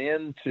buying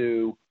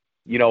into,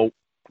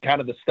 kind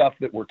of the stuff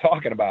that we're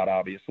talking about,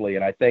 obviously.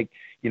 And I think,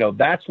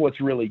 that's what's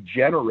really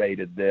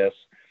generated this.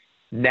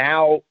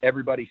 Now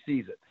everybody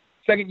sees it.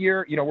 Second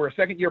year, we're a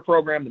second-year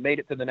program that made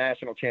it to the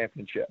national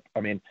championship.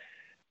 I mean,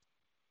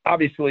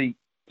 obviously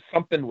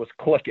something was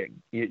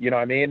clicking. You know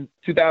what I mean?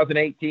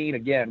 2018,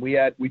 again,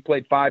 we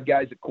played 5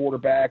 guys at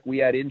quarterback. We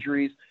had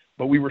injuries,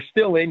 but we were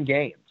still in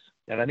games.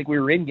 And I think we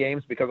were in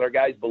games because our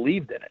guys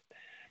believed in it.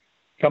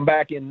 Come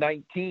back in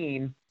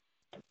 19,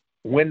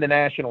 win the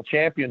national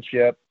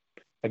championship.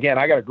 Again,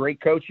 I got a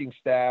great coaching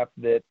staff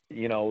that,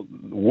 you know,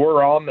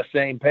 we're on the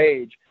same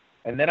page.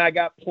 And then I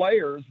got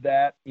players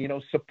that, you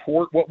know,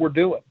 support what we're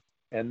doing.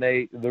 And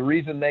the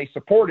reason they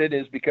support it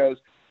is because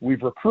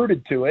we've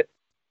recruited to it.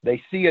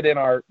 They see it in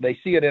our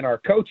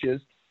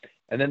coaches,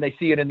 and then they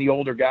see it in the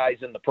older guys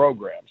in the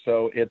program.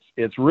 So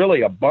it's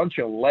really a bunch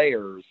of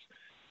layers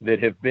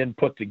that have been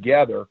put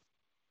together.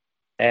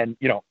 And,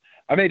 you know,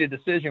 I made a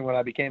decision when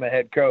I became a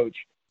head coach.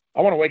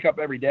 I want to wake up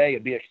every day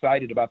and be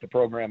excited about the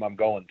program I'm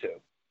going to.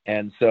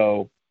 And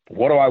so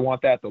what do I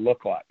want that to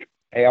look like?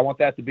 Hey, I want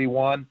that to be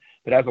one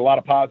that has a lot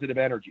of positive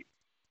energy.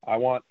 I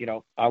want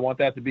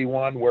that to be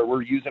one where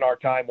we're using our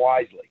time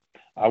wisely.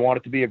 I want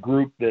it to be a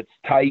group that's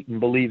tight and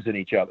believes in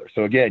each other.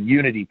 So again,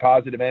 unity,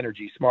 positive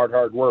energy, smart,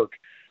 hard work.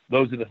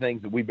 Those are the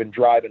things that we've been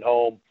driving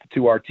home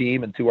to our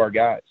team and to our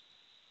guys.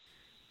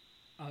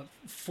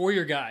 For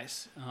your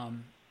guys,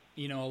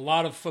 you know, a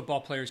lot of football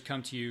players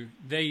come to you.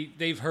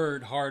 They've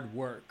heard hard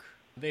work.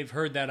 They've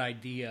heard that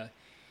idea.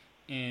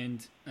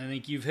 And I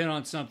think you've hit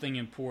on something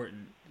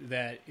important,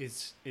 that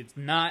it's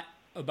not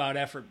about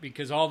effort,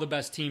 because all the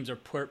best teams are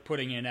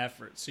putting in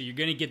effort. So you're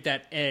going to get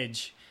that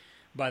edge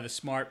by the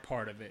smart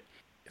part of it.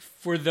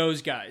 For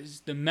those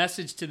guys, the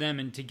message to them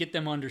and to get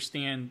them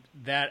understand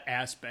that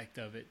aspect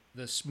of it,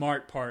 the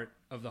smart part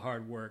of the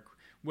hard work,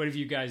 what have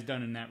you guys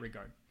done in that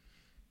regard?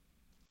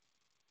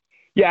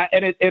 Yeah,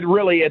 and it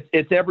really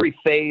it's every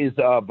phase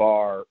of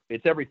our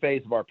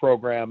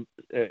program.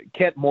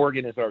 Kent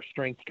Morgan is our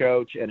strength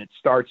coach, and it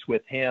starts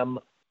with him.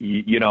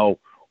 You know,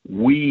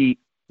 we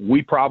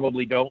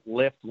probably don't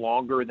lift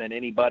longer than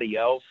anybody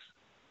else,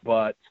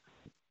 but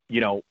you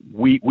know,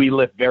 we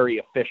lift very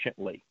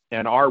efficiently,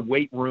 and our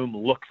weight room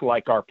looks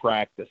like our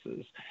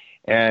practices.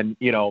 And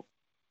you know,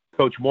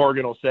 Coach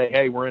Morgan will say,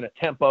 "Hey, we're in a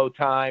tempo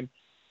time."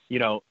 You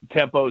know,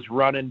 tempo's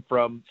running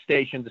from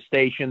station to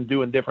station,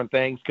 doing different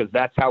things, because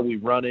that's how we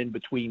run in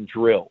between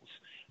drills.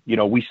 You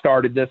know, we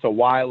started this a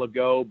while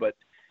ago, but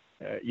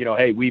you know,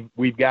 hey,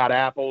 we've got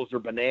apples or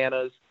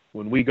bananas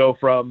when we go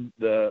from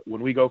the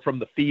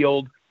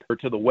field or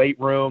to the weight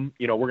room.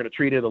 You know, we're going to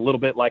treat it a little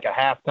bit like a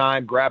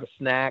halftime. Grab a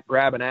snack,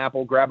 grab an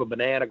apple, grab a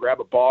banana,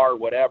 grab a bar,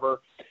 whatever.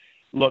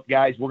 Look,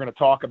 guys, we're going to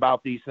talk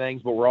about these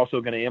things, but we're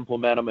also going to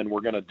implement them, and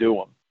we're going to do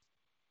them.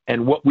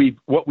 And what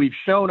we've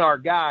shown our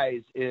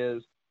guys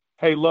is,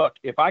 hey, look,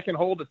 if I can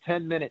hold a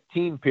 10-minute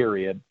team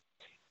period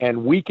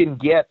and we can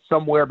get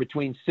somewhere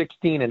between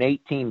 16 and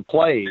 18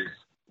 plays,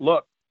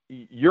 look,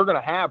 you're going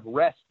to have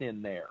rest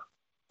in there,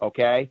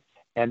 okay?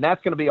 And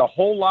that's going to be a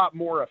whole lot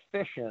more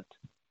efficient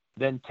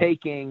than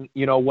taking,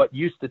 you know, what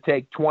used to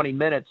take 20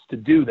 minutes to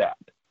do that.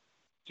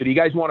 So do you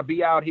guys want to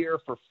be out here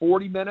for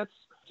 40 minutes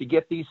to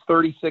get these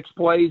 36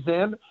 plays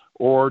in,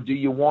 or do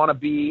you want to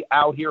be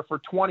out here for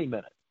 20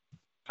 minutes?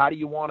 How do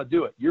you want to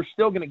do it? You're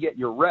still going to get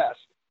your rest.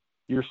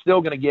 You're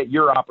still going to get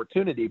your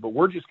opportunity, but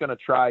we're just going to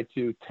try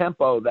to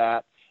tempo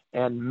that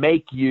and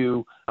make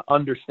you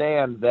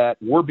understand that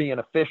we're being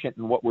efficient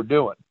in what we're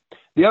doing.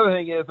 The other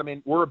thing is, I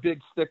mean, we're a big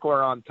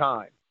stickler on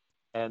time.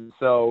 And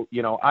so,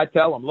 you know, I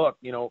tell them, look,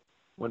 you know,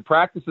 when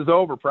practice is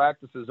over,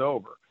 practice is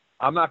over.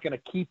 I'm not going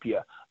to keep you.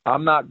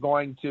 I'm not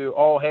going to,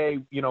 oh, hey,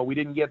 you know, we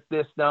didn't get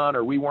this done,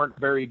 or we weren't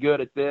very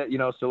good at this, you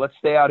know, so let's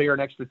stay out here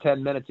an extra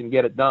 10 minutes and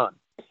get it done.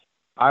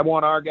 I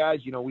want our guys,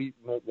 you know,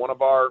 one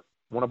of our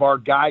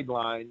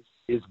guidelines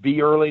is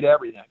be early to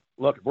everything.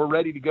 Look, if we're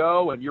ready to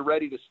go and you're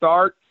ready to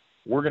start,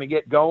 we're going to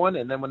get going.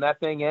 And then when that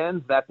thing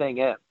ends, that thing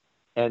ends.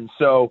 And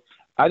so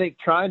I think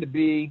trying to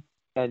be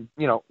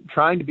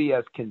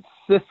as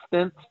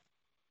consistent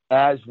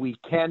as we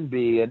can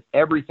be in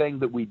everything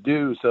that we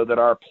do, so that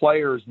our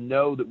players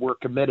know that we're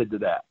committed to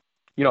that.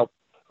 You know,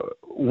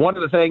 one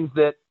of the things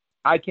that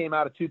I came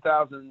out of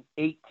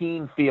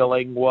 2018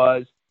 feeling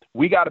was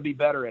we got to be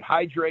better at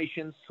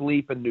hydration,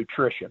 sleep, and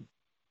nutrition.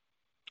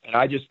 And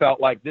I just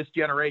felt like this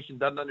generation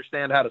doesn't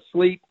understand how to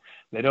sleep,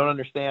 they don't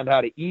understand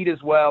how to eat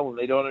as well, and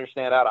they don't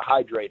understand how to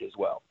hydrate as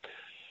well.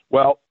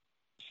 Well,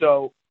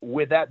 so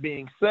with that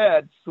being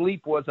said,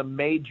 sleep was a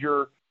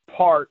major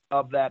part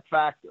of that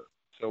factor.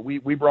 So we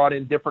brought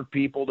in different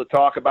people to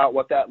talk about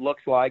what that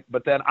looks like,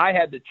 but then I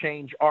had to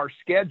change our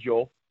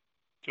schedule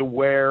to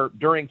where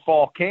during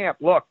fall camp,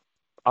 look,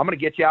 I'm going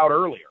to get you out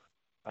earlier.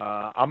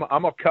 I'm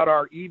going to cut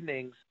our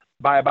evenings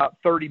by about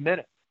 30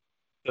 minutes.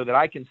 So that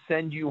I can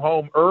send you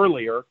home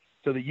earlier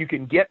so that you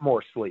can get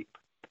more sleep.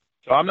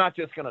 So I'm not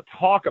just going to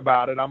talk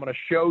about it. I'm going to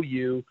show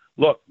you,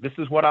 look, this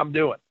is what I'm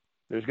doing.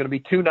 There's going to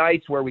be 2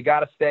 nights where we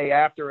got to stay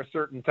after a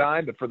certain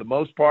time, but for the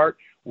most part,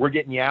 we're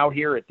getting you out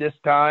here at this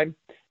time.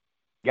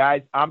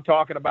 Guys, I'm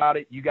talking about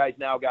it. You guys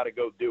now got to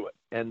go do it.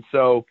 And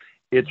so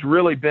it's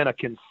really been a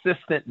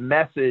consistent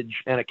message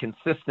and a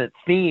consistent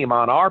theme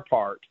on our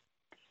part,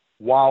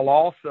 while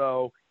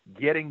also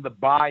getting the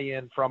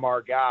buy-in from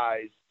our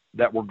guys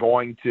that we're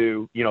going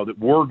to, you know, that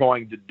we're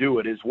going to do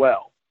it as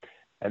well.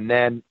 And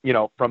then,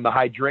 from the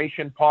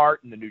hydration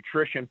part and the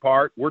nutrition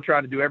part, we're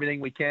trying to do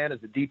everything we can as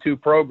a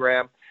D2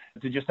 program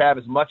to just have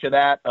as much of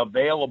that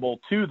available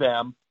to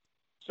them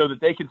so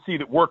that they can see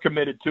that we're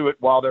committed to it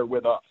while they're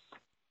with us.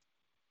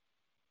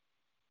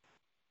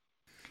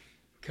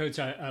 Coach,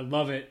 I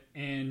love it.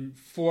 And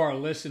for our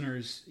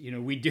listeners,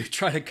 we do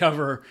try to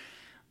cover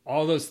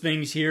all those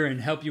things here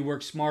and help you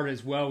work smarter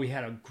as well. We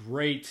had a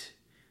great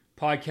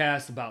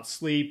podcast about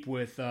sleep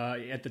with,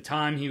 at the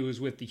time, he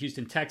was with the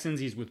Houston Texans.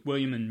 He's with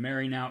William and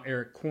Mary now,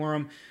 Eric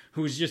Quorum,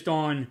 who was just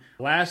on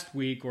last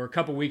week or a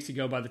couple weeks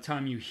ago by the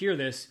time you hear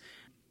this,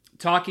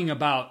 talking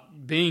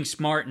about being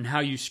smart and how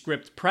you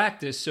script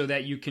practice so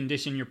that you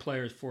condition your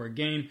players for a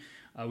game.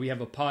 We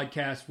have a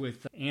podcast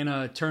with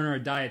Anna Turner, a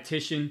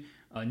dietitian,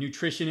 a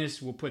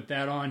nutritionist. We'll put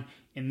that on.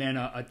 And then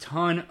a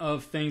ton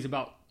of things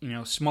about,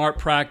 smart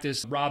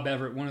practice. Rob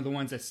Everett, one of the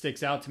ones that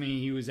sticks out to me,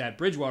 he was at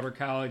Bridgewater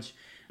College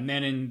and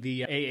then in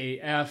the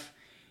AAF.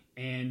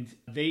 And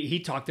he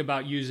talked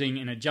about using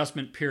an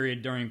adjustment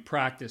period during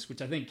practice,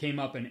 which I think came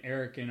up in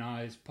Eric and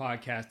I's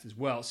podcast as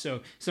well.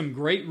 So some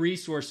great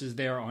resources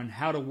there on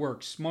how to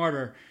work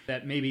smarter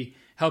that maybe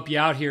help you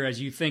out here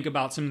as you think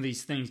about some of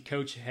these things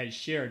Coach has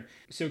shared.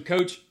 So,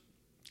 Coach,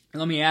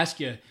 let me ask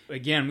you,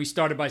 again, we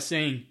started by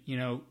saying,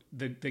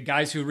 the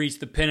guys who reach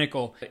the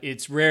pinnacle,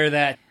 it's rare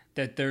that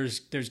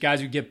there's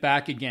guys who get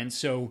back again.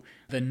 So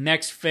the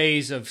next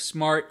phase of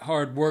smart,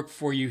 hard work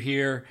for you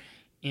here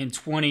in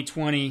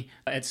 2020,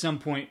 at some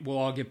point we'll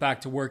all get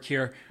back to work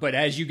here. But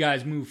as you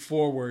guys move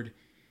forward,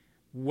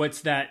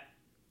 what's that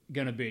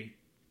going to be?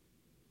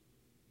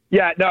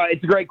 Yeah, no,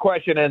 it's a great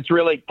question. And it's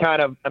really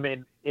kind of,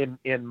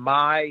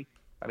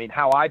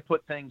 how I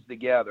put things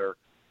together,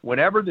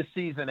 whenever the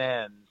season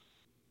ends,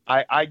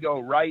 I go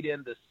right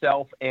into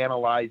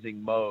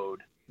self-analyzing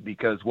mode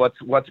because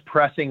what's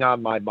pressing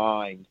on my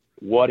mind,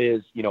 what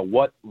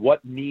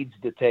needs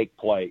to take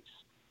place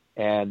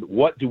and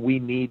what do we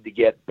need to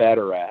get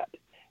better at?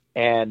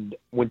 And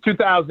when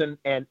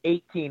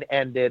 2018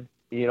 ended,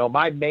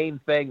 my main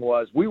thing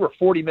was we were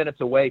 40 minutes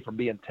away from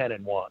being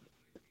 10-1.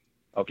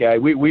 Okay.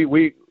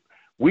 We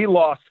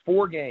lost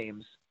 4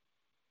 games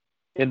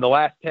in the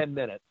last 10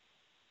 minutes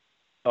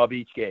of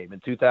each game in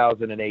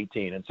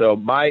 2018. And so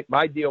my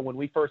deal when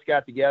we first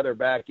got together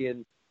back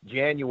in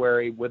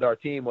January with our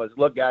team was,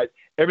 look, guys,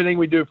 everything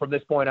we do from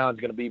this point on is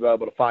going to be able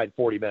to find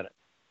 40 minutes.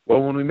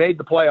 Well, when we made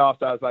the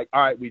playoffs, I was like,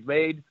 all right, we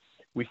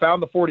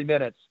found the 40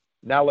 minutes.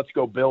 Now let's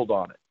go build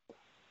on it.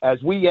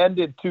 As we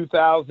ended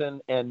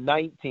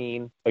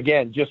 2019,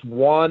 again, just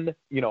won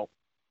the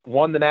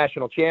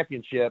national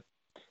championship.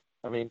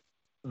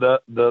 The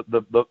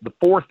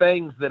 4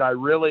 things that I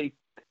really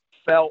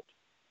felt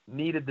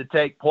needed to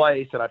take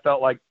place, and I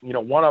felt like,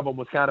 one of them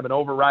was kind of an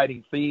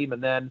overriding theme,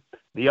 and then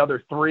the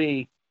other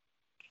 3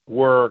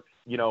 were,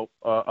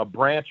 a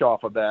branch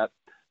off of that.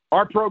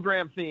 Our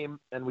program theme,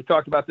 and we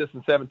talked about this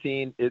in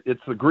 17,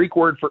 it's the Greek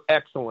word for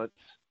excellence,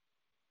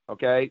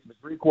 okay? The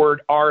Greek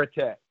word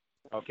arete,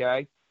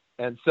 okay?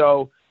 And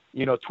so,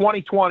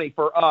 2020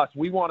 for us,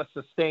 we want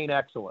to sustain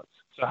excellence.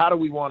 So how do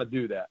we want to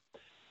do that?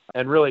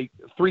 And really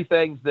 3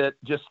 things that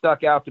just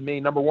stuck out to me.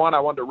 Number 1, I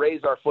wanted to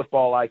raise our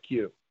football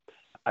IQ.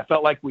 I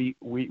felt like we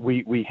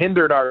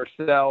hindered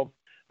ourselves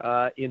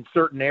in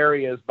certain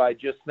areas by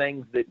just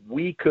things that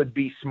we could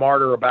be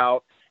smarter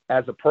about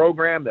as a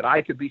program, that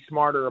I could be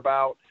smarter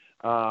about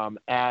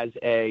as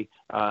a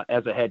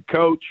head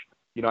coach.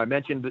 I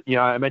mentioned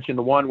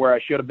the one where I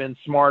should have been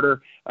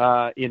smarter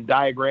in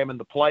diagramming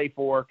the play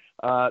for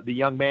the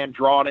young man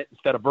drawing it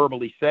instead of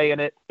verbally saying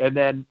it. And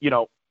then,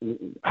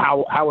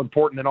 how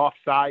important an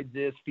offsides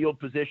is, field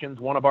positions,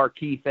 one of our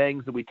key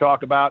things that we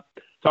talk about.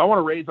 So I want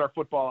to raise our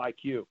football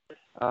IQ.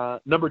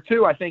 Number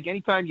 2, I think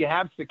anytime you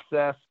have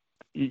success,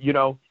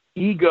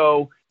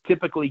 ego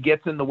typically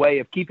gets in the way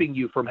of keeping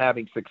you from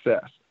having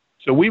success.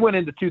 So we went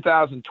into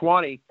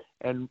 2020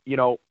 and,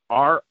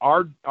 our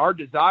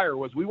desire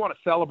was we want to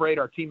celebrate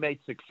our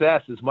teammates'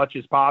 success as much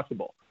as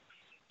possible.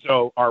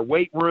 So our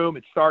weight room,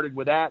 it started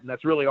with that, and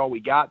that's really all we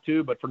got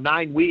to. But for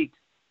 9 weeks,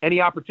 any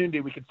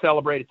opportunity we could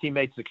celebrate a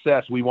teammate's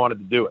success, we wanted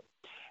to do it.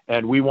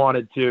 And we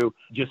wanted to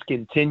just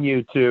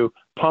continue to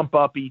pump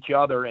up each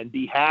other and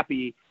be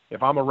happy.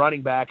 If I'm a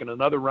running back and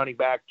another running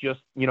back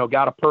just,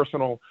 got a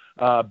personal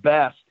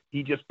best,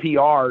 he just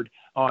PR'd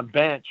on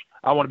bench,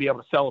 I want to be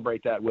able to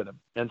celebrate that with him.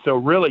 And so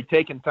really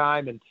taking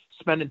time and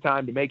spending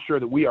time to make sure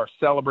that we are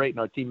celebrating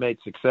our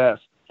teammates' success.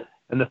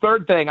 And the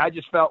third thing, I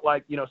just felt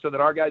like, so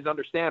that our guys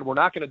understand we're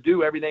not going to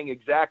do everything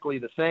exactly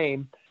the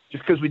same.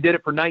 Just because we did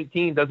it for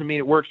 19 doesn't mean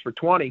it works for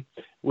 20,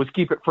 was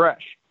keep it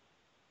fresh.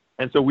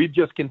 And so we've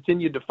just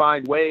continued to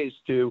find ways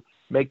to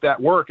make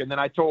that work. And then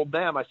I told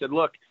them, I said,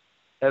 look,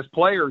 as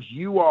players,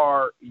 you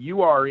are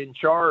in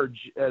charge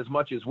as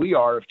much as we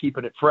are of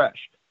keeping it fresh.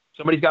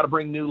 Somebody's got to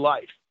bring new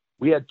life.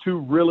 We had 2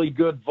 really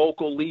good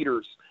vocal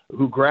leaders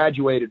who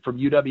graduated from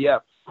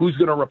UWF. Who's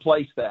going to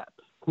replace that?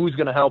 Who's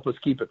going to help us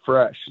keep it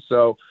fresh?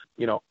 So,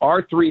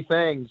 our 3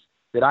 things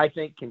that I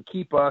think can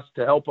keep us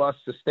to help us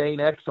sustain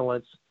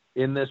excellence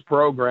in this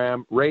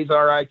program, raise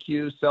our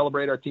IQ,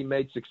 celebrate our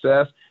teammates'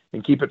 success,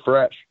 and keep it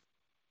fresh.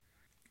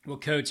 Well,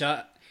 Coach,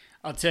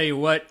 I'll tell you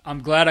what,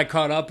 I'm glad I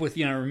caught up with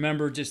you. And I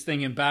remember just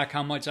thinking back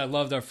how much I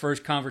loved our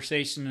first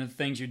conversation and the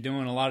things you're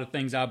doing, a lot of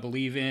things I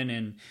believe in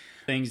and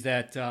things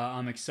that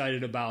I'm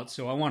excited about.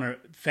 So I want to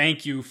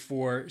thank you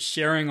for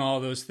sharing all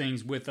those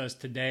things with us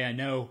today. I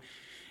know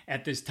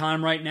at this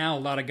time right now, a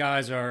lot of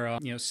guys are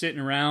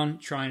sitting around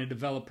trying to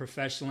develop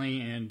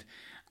professionally, and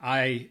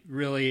I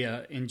really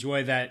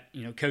enjoy that,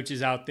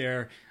 coaches out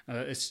there,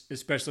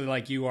 especially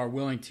like you, are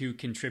willing to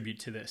contribute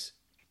to this.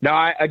 No,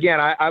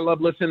 I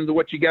love listening to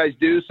what you guys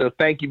do, so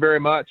thank you very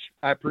much.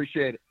 I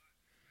appreciate it.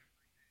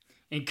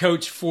 And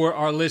Coach, for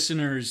our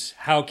listeners,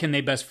 how can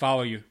they best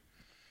follow you?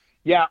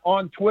 Yeah,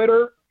 on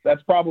Twitter,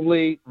 that's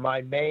probably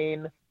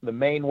the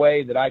main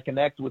way that I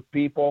connect with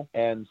people,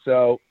 and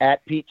so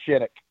at Pete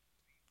Shinnick.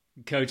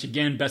 Coach,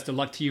 again, best of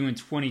luck to you in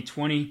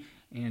 2020,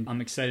 and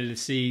I'm excited to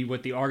see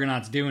what the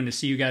Argonauts do and to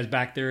see you guys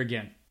back there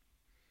again.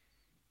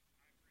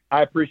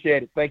 I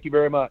appreciate it. Thank you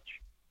very much.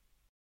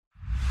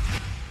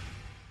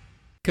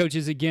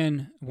 Coaches,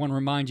 again, I want to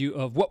remind you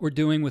of what we're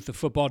doing with the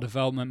football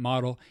development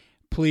model.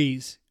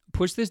 Please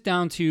push this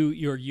down to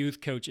your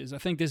youth coaches. I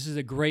think this is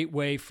a great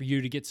way for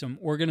you to get some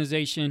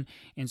organization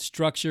and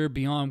structure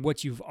beyond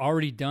what you've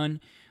already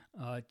done.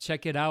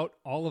 Check it out,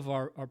 all of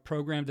our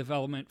program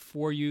development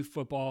for youth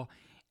football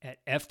at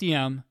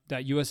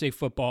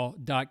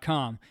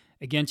fdm.usafootball.com.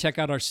 Again, check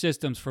out our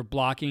systems for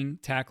blocking,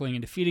 tackling,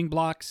 and defeating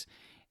blocks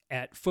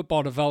at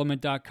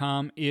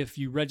footballdevelopment.com. If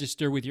you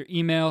register with your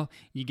email,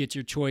 you get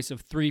your choice of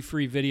 3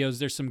 free videos.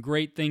 There's some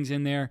great things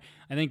in there.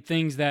 I think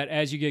things that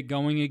as you get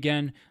going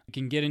again, you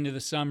can get into the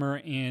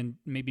summer and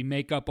maybe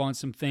make up on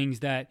some things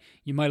that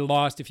you might have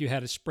lost if you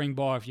had a spring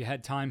ball, if you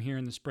had time here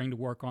in the spring to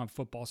work on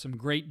football. Some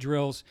great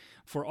drills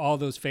for all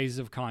those phases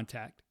of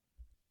contact.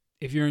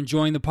 If you're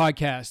enjoying the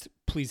podcast,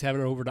 please head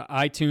over to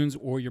iTunes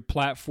or your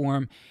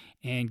platform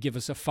and give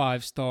us a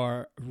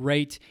 5-star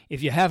rate.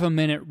 If you have a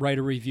minute, write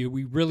a review.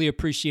 We really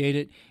appreciate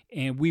it,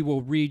 and we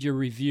will read your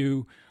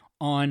review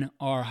on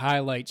our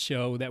highlight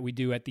show that we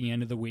do at the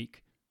end of the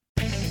week.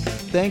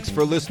 Thanks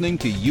for listening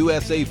to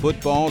USA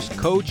Football's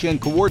Coach and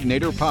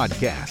Coordinator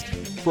Podcast.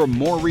 For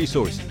more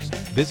resources,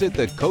 visit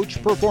the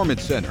Coach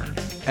Performance Center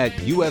at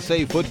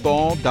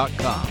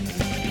usafootball.com.